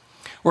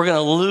 we're going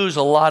to lose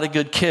a lot of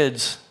good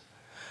kids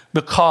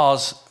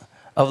because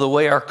of the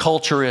way our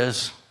culture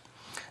is.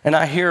 And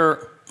I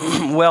hear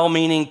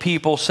well-meaning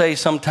people say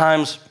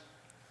sometimes,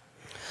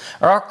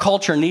 our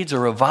culture needs a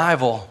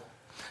revival.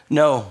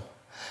 No,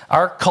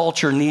 our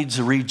culture needs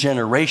a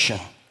regeneration.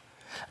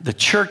 The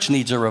church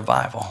needs a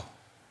revival.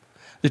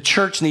 The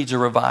church needs a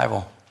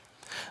revival.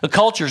 The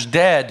culture's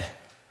dead.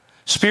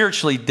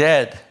 spiritually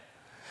dead.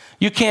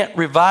 You can't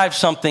revive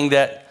something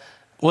that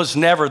was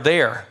never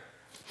there.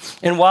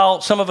 And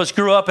while some of us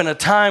grew up in a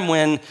time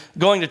when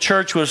going to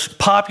church was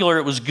popular,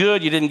 it was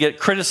good, you didn't get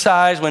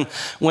criticized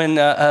when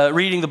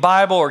reading the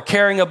Bible or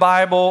carrying a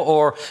Bible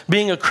or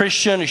being a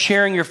Christian or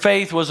sharing your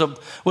faith was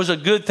a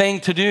good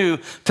thing to do.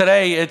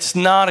 Today, it's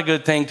not a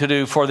good thing to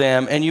do for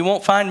them, and you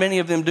won't find many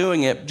of them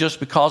doing it just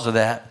because of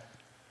that.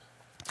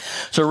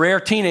 It's a rare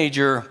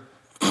teenager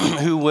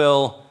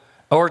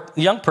or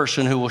young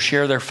person who will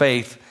share their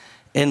faith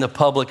in the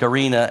public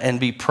arena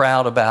and be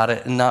proud about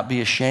it and not be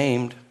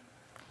ashamed.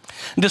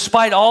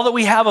 Despite all that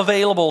we have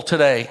available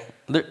today,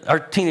 our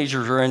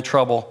teenagers are in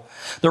trouble.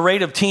 The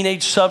rate of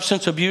teenage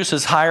substance abuse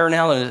is higher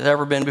now than it's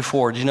ever been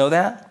before. Did you know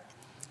that?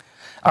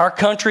 Our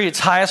country, it's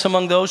highest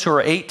among those who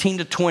are 18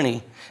 to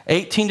 20.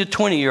 18 to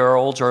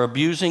 20-year-olds are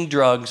abusing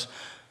drugs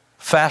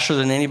faster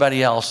than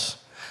anybody else.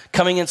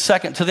 Coming in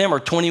second to them are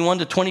 21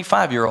 to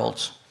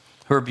 25-year-olds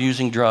who are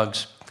abusing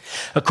drugs.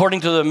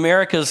 According to the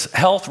America's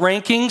Health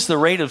Rankings, the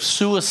rate of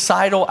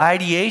suicidal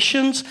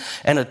ideations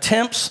and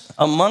attempts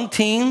among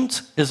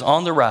teens is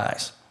on the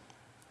rise.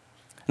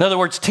 In other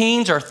words,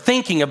 teens are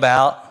thinking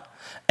about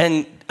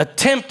and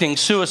attempting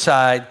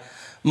suicide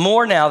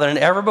more now than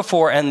ever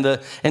before. And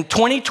in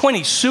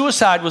 2020,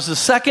 suicide was the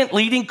second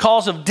leading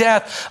cause of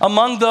death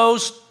among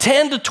those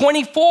 10 to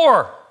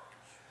 24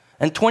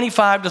 and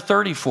 25 to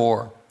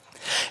 34.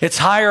 It's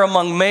higher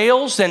among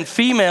males than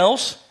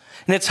females.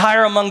 And it's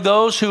higher among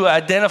those who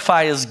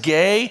identify as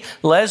gay,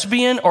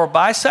 lesbian, or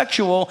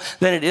bisexual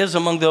than it is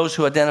among those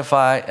who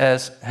identify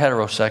as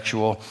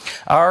heterosexual.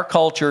 Our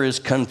culture is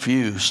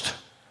confused,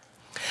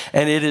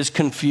 and it is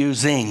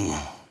confusing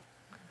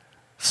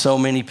so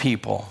many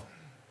people.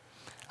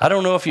 I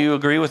don't know if you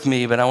agree with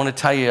me, but I want to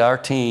tell you our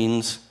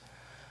teens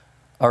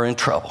are in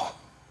trouble.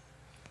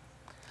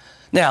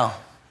 Now,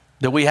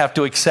 do we have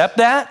to accept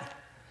that?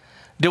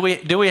 Do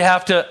we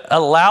have to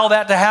allow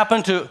that to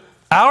happen to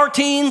our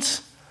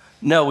teens?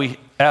 No, we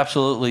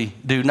absolutely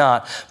do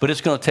not. But it's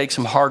going to take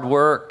some hard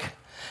work.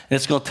 And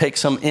it's going to take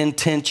some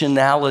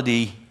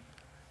intentionality.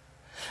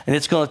 And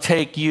it's going to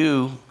take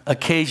you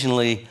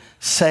occasionally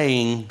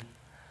saying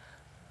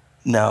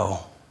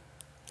no.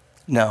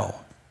 No.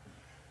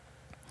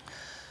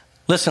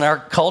 Listen, our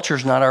culture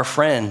is not our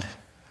friend.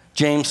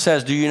 James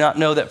says, do you not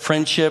know that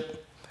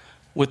friendship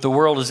with the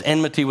world is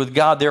enmity with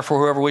God?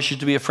 Therefore, whoever wishes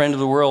to be a friend of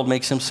the world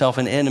makes himself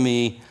an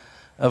enemy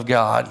of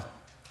God.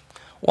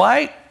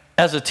 Why,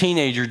 as a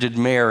teenager, did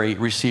Mary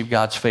receive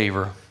God's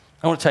favor?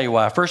 I want to tell you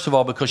why. First of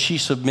all, because she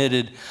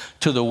submitted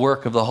to the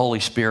work of the Holy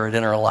Spirit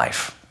in her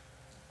life.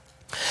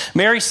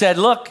 Mary said,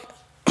 look,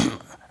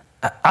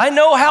 I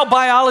know how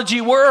biology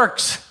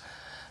works.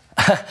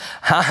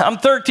 I'm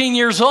 13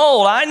 years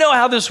old. I know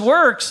how this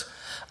works.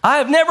 I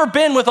have never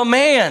been with a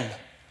man.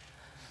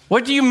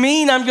 What do you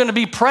mean I'm going to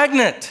be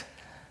pregnant?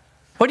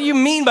 What do you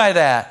mean by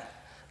that?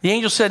 The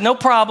angel said, no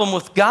problem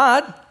with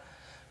God.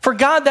 For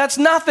God, that's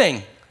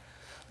nothing.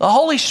 The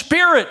Holy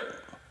Spirit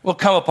will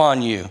come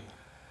upon you.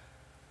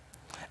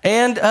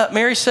 And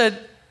Mary said,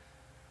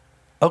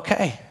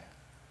 okay.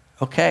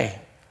 Can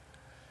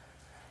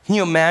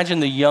you imagine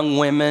the young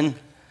women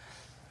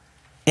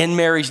in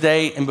Mary's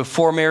day and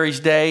before Mary's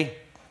day,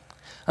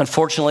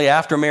 unfortunately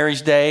after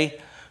Mary's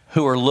day,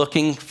 who are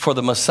looking for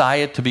the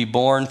Messiah to be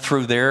born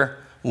through their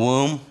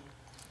womb?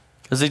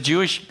 Because the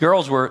Jewish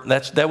girls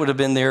that would have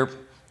been their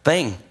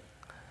thing.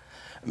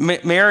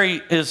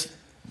 Mary is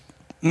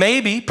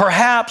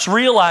perhaps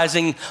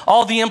realizing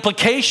all the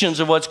implications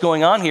of what's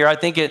going on here. I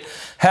think it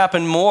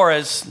happened more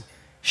as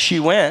she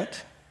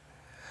went.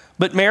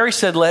 But Mary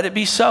said, let it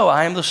be so.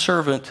 I am the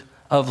servant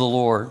of the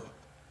Lord.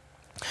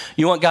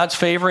 You want God's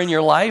favor in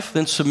your life?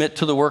 Then submit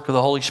to the work of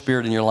the Holy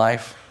Spirit in your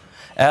life.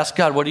 Ask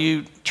God, what are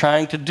you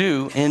trying to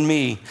do in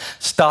me?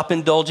 Stop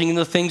indulging in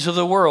the things of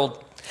the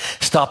world.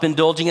 Stop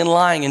indulging in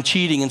lying and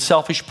cheating and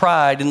selfish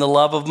pride and the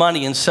love of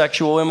money and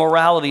sexual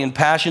immorality and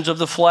passions of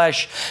the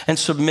flesh, and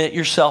submit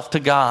yourself to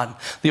God.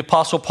 The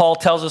Apostle Paul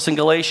tells us in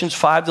Galatians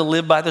 5 to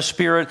live by the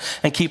Spirit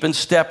and keep in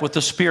step with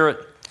the Spirit.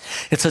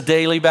 It's a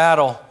daily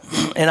battle,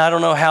 and I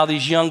don't know how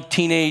these young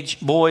teenage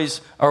boys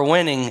are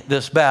winning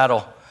this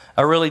battle.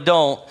 I really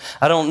don't.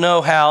 I don't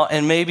know how,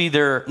 and maybe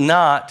they're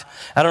not.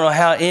 I don't know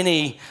how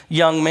any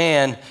young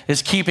man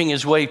is keeping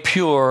his way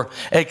pure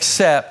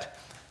except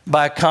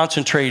by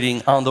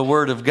concentrating on the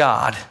Word of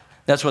God.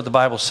 That's what the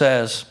Bible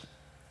says.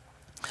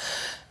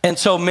 And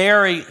so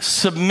Mary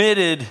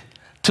submitted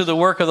to the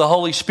work of the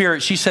Holy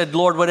Spirit. She said,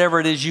 Lord, whatever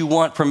it is you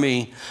want from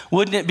me,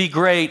 wouldn't it be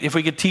great if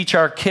we could teach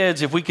our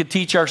kids, if we could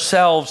teach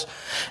ourselves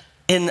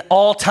in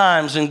all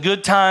times, in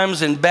good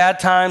times and bad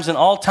times and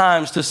all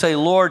times, to say,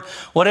 Lord,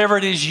 whatever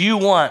it is you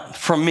want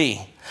from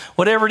me,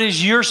 whatever it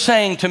is you're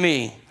saying to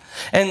me.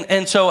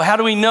 And so how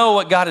do we know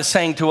what God is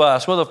saying to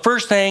us? Well, the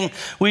first thing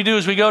we do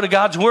is we go to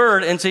God's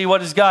Word and see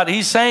what is God.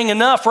 He's saying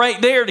enough right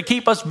there to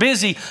keep us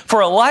busy for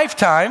a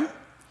lifetime.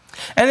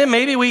 And then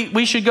maybe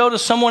we should go to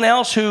someone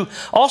else who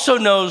also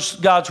knows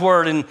God's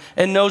Word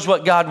and knows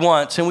what God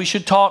wants, and we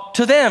should talk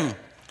to them.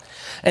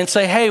 and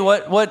say, hey,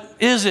 what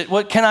is it?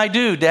 What can I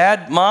do?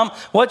 Dad, Mom,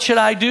 what should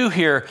I do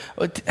here?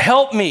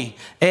 Help me.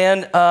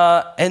 And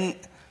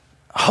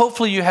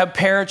hopefully you have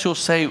parents who will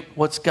say,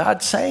 what's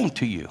God saying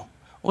to you?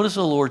 What is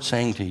the Lord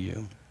saying to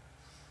you?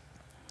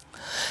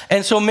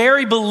 And so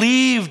Mary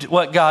believed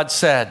what God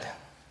said,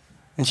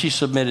 and she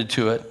submitted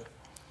to it.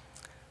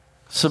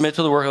 Submit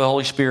to the work of the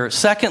Holy Spirit.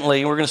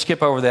 Secondly, we're going to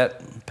skip over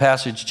that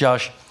passage,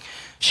 Josh.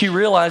 She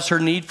realized her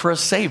need for a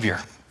Savior.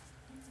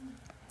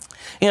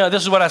 You know,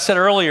 this is what I said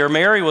earlier.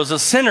 Mary was a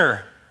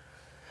sinner.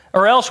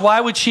 Or else,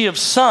 why would she have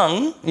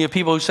sung? You know,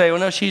 people who say, well,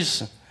 no,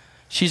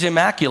 she's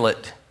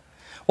immaculate.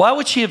 Why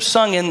would she have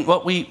sung in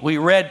what we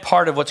read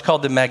part of what's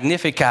called the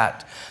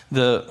Magnificat,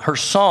 her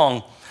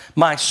song,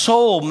 my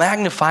soul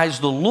magnifies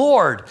the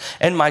Lord,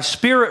 and my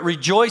spirit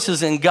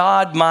rejoices in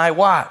God, my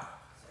what?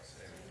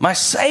 My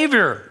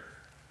Savior.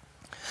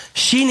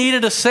 She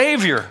needed a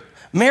Savior.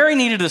 Mary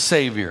needed a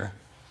Savior.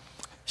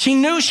 She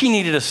knew she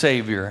needed a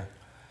Savior.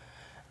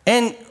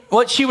 And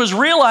what she was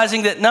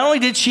realizing that not only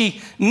did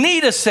she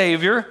need a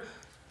Savior,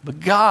 but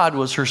God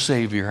was her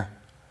Savior.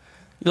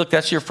 Look,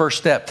 that's your first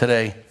step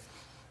today.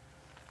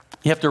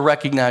 You have to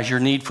recognize your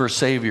need for a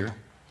Savior.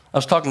 I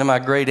was talking to my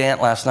great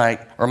aunt last night,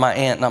 or my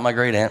aunt, not my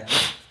great aunt.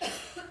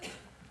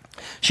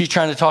 She's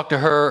trying to talk to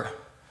her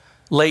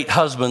late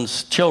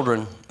husband's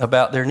children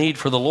about their need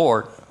for the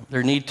Lord,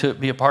 their need to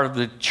be a part of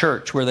the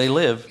church where they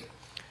live.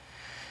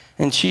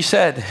 And she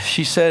said,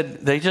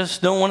 they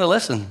just don't want to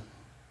listen.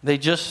 They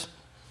just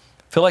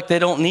feel like they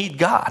don't need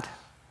God.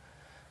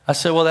 I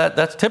said, well,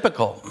 that's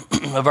typical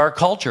of our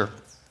culture.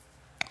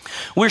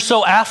 We're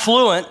so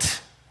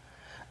affluent.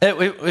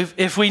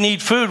 If we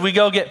need food, we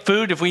go get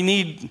food. If we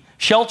need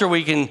shelter,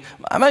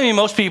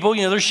 most people,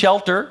 there's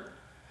shelter.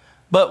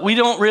 But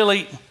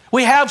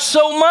we have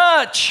so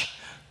much.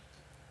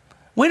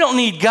 We don't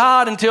need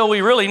God until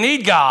we really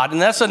need God.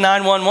 And that's a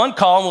 911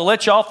 call, and we'll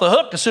let you off the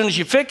hook as soon as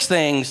you fix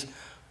things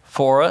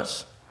for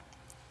us.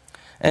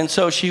 And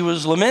so she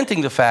was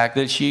lamenting the fact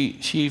that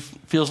she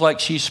feels like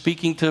she's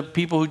speaking to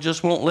people who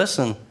just won't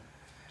listen.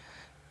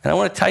 And I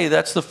want to tell you,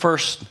 that's the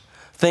first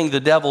thing the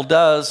devil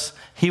does.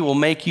 He will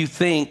make you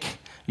think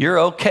you're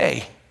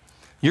okay.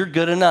 You're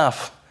good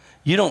enough.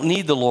 You don't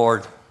need the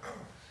Lord.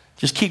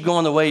 Just keep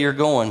going the way you're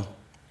going.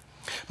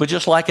 But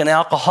just like an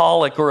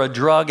alcoholic or a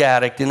drug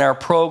addict in our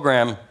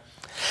program,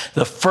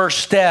 the first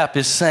step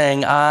is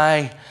saying,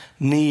 I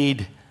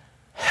need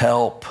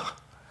help.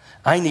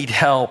 I need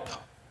help.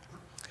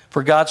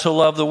 For God so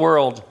loved the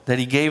world that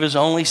he gave his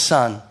only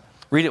Son.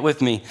 Read it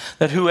with me.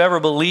 That whoever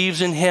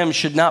believes in him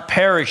should not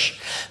perish,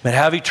 but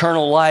have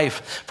eternal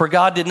life. For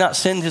God did not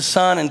send his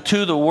Son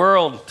into the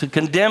world to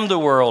condemn the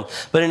world,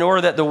 but in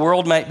order that the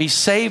world might be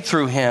saved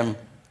through him.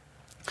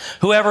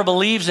 Whoever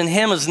believes in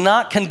him is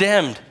not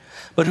condemned,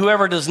 but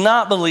whoever does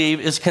not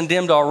believe is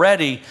condemned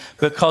already,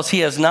 because he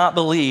has not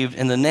believed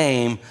in the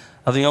name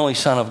of the only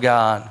Son of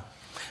God.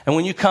 And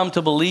when you come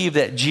to believe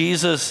that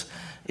Jesus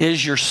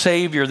is your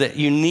Savior, that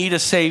you need a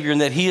Savior,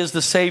 and that he is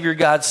the Savior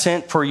God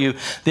sent for you,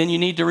 then you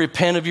need to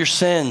repent of your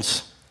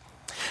sins.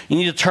 You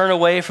need to turn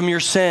away from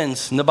your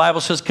sins. And the Bible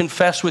says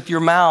confess with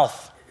your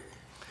mouth.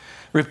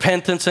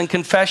 Repentance and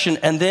confession.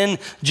 And then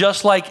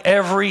just like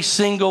every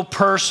single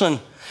person,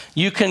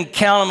 you can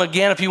count them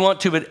again if you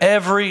want to, but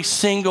every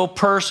single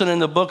person in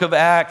the book of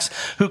Acts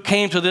who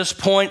came to this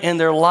point in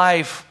their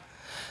life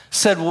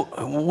said,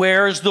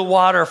 where's the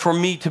water for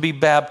me to be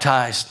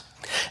baptized?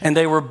 And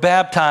they were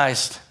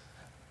baptized.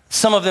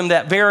 Some of them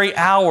that very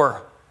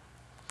hour.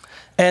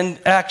 And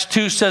Acts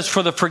 2 says,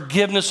 for the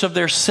forgiveness of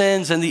their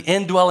sins and the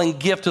indwelling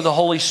gift of the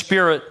Holy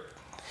Spirit.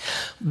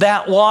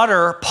 That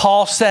water,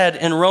 Paul said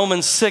in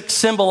Romans 6,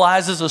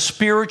 symbolizes a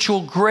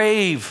spiritual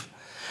grave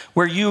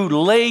where you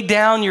lay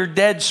down your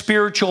dead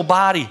spiritual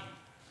body.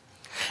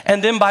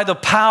 And then by the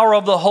power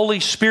of the Holy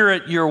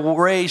Spirit, you're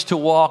raised to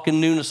walk in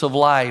newness of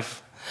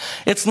life.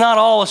 It's not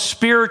all a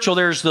spiritual.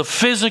 There's the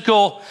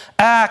physical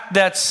act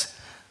that's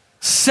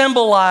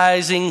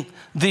symbolizing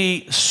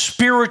the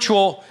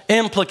spiritual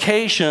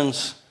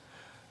implications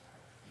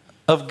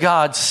of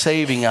God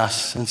saving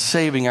us and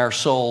saving our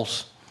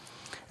souls.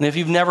 And if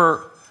you've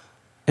never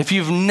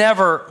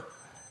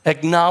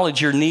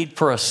acknowledged your need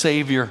for a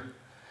Savior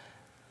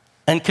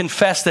and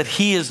confess that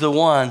he is the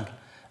one,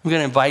 I'm going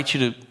to invite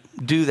you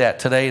to do that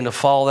today and to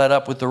follow that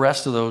up with the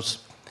rest of those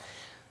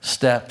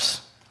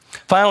steps.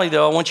 Finally,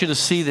 though, I want you to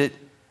see that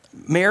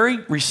Mary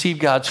received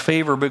God's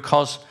favor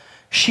because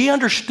she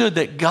understood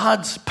that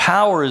God's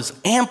power is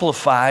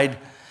amplified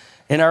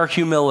in our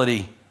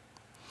humility.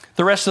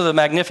 The rest of the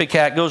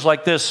Magnificat goes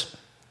like this.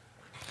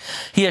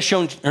 He has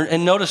shown,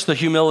 and notice the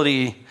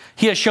humility,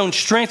 he has shown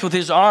strength with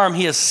his arm.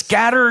 He has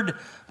scattered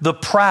the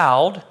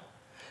proud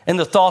in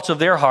the thoughts of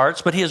their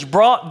hearts, but he has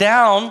brought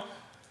down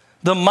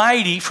the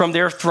mighty from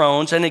their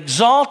thrones and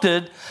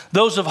exalted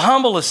those of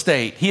humble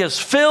estate. He has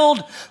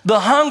filled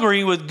the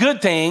hungry with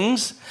good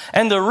things,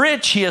 and the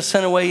rich he has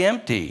sent away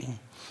empty.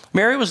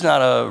 Mary was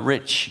not a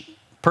rich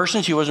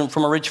person. She wasn't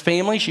from a rich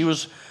family. She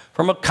was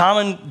from a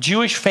common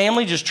Jewish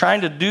family, just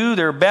trying to do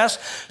their best,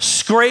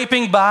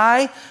 scraping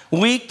by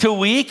week to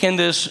week in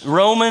this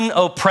Roman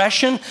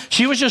oppression.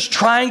 She was just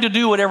trying to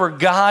do whatever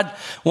God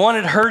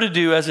wanted her to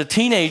do as a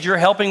teenager,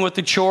 helping with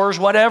the chores,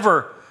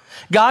 whatever.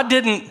 God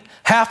didn't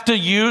have to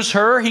use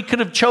her. He could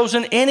have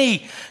chosen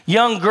any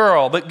young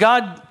girl, but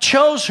God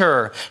chose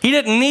her. He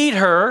didn't need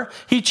her.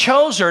 He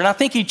chose her, and I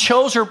think he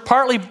chose her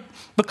partly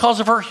because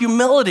of her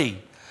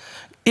humility.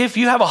 If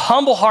you have a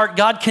humble heart,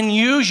 God can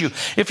use you.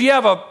 If you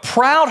have a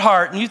proud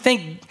heart and you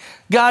think,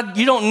 God,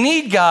 you don't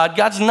need God,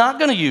 God's not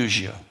going to use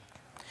you.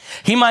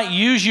 He might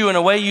use you in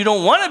a way you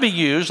don't want to be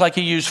used, like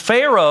he used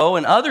Pharaoh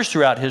and others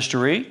throughout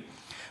history.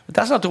 But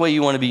that's not the way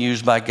you want to be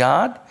used by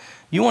God.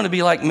 You want to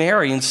be like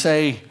Mary and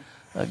say,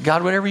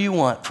 God, whatever you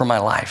want for my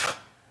life.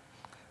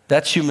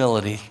 That's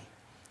humility.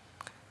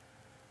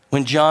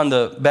 When John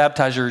the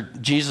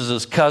Baptizer,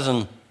 Jesus'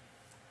 cousin,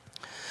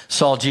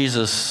 saw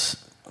Jesus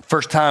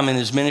first time in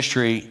his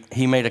ministry,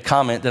 he made a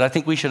comment that I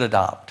think we should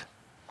adopt.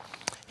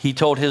 He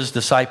told his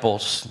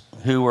disciples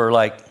who were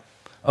like,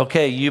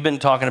 okay, you've been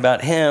talking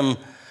about him,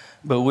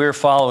 but we're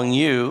following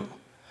you.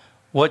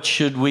 What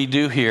should we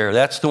do here?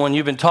 That's the one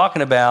you've been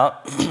talking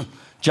about.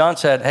 John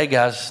said, hey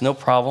guys, no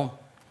problem.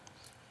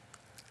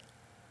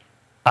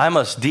 I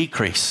must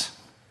decrease.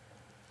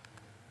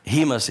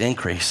 He must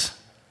increase.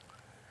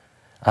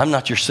 I'm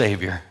not your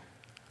Savior.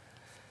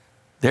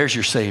 There's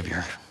your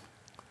Savior.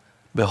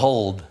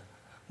 Behold,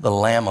 the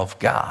Lamb of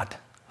God.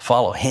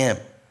 Follow him.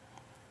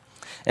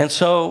 And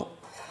so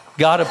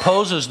God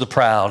opposes the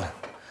proud,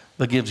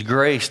 but gives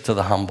grace to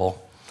the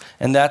humble.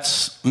 And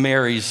that's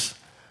Mary's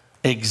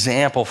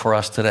example for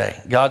us today.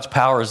 God's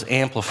power is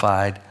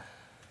amplified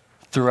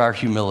through our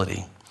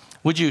humility.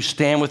 Would you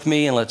stand with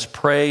me and let's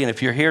pray? And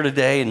if you're here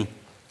today and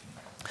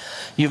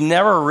you've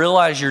never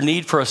realized your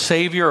need for a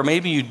Savior, or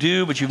maybe you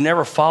do, but you've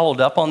never followed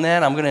up on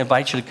that, I'm going to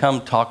invite you to come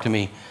talk to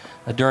me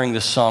during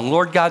this song.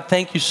 Lord God,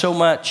 thank you so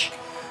much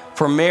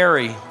for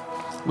Mary.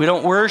 We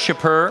don't worship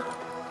her.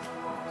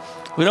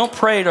 We don't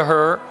pray to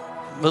her.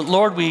 But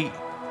Lord, we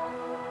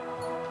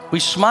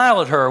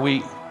smile at her.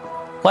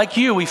 Like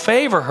you, we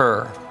favor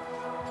her.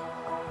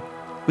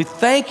 We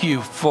thank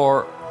you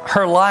for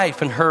her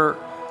life and her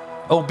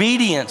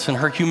obedience and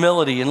her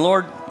humility. And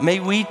Lord, may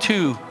we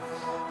too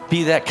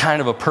be that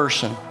kind of a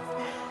person.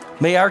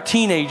 May our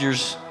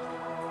teenagers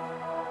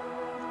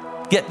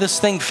get this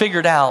thing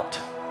figured out.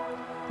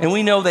 And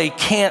we know they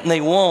can't and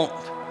they won't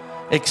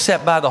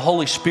except by the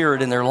Holy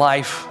Spirit in their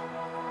life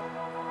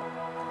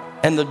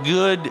and the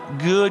good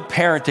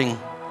parenting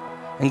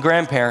and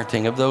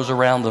grandparenting of those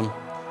around them.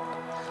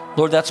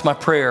 Lord, that's my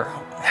prayer.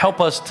 Help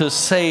us to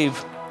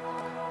save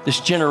this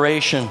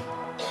generation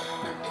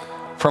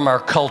from our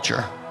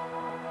culture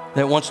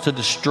that wants to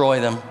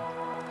destroy them.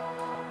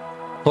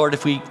 Lord,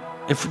 if we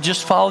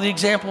just follow the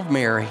example of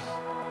Mary,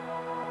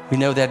 we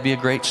know that'd be a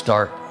great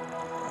start.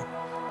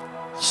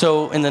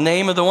 So in the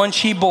name of the one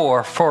she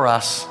bore for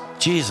us,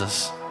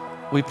 Jesus,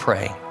 we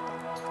pray.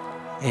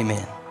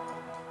 Amen.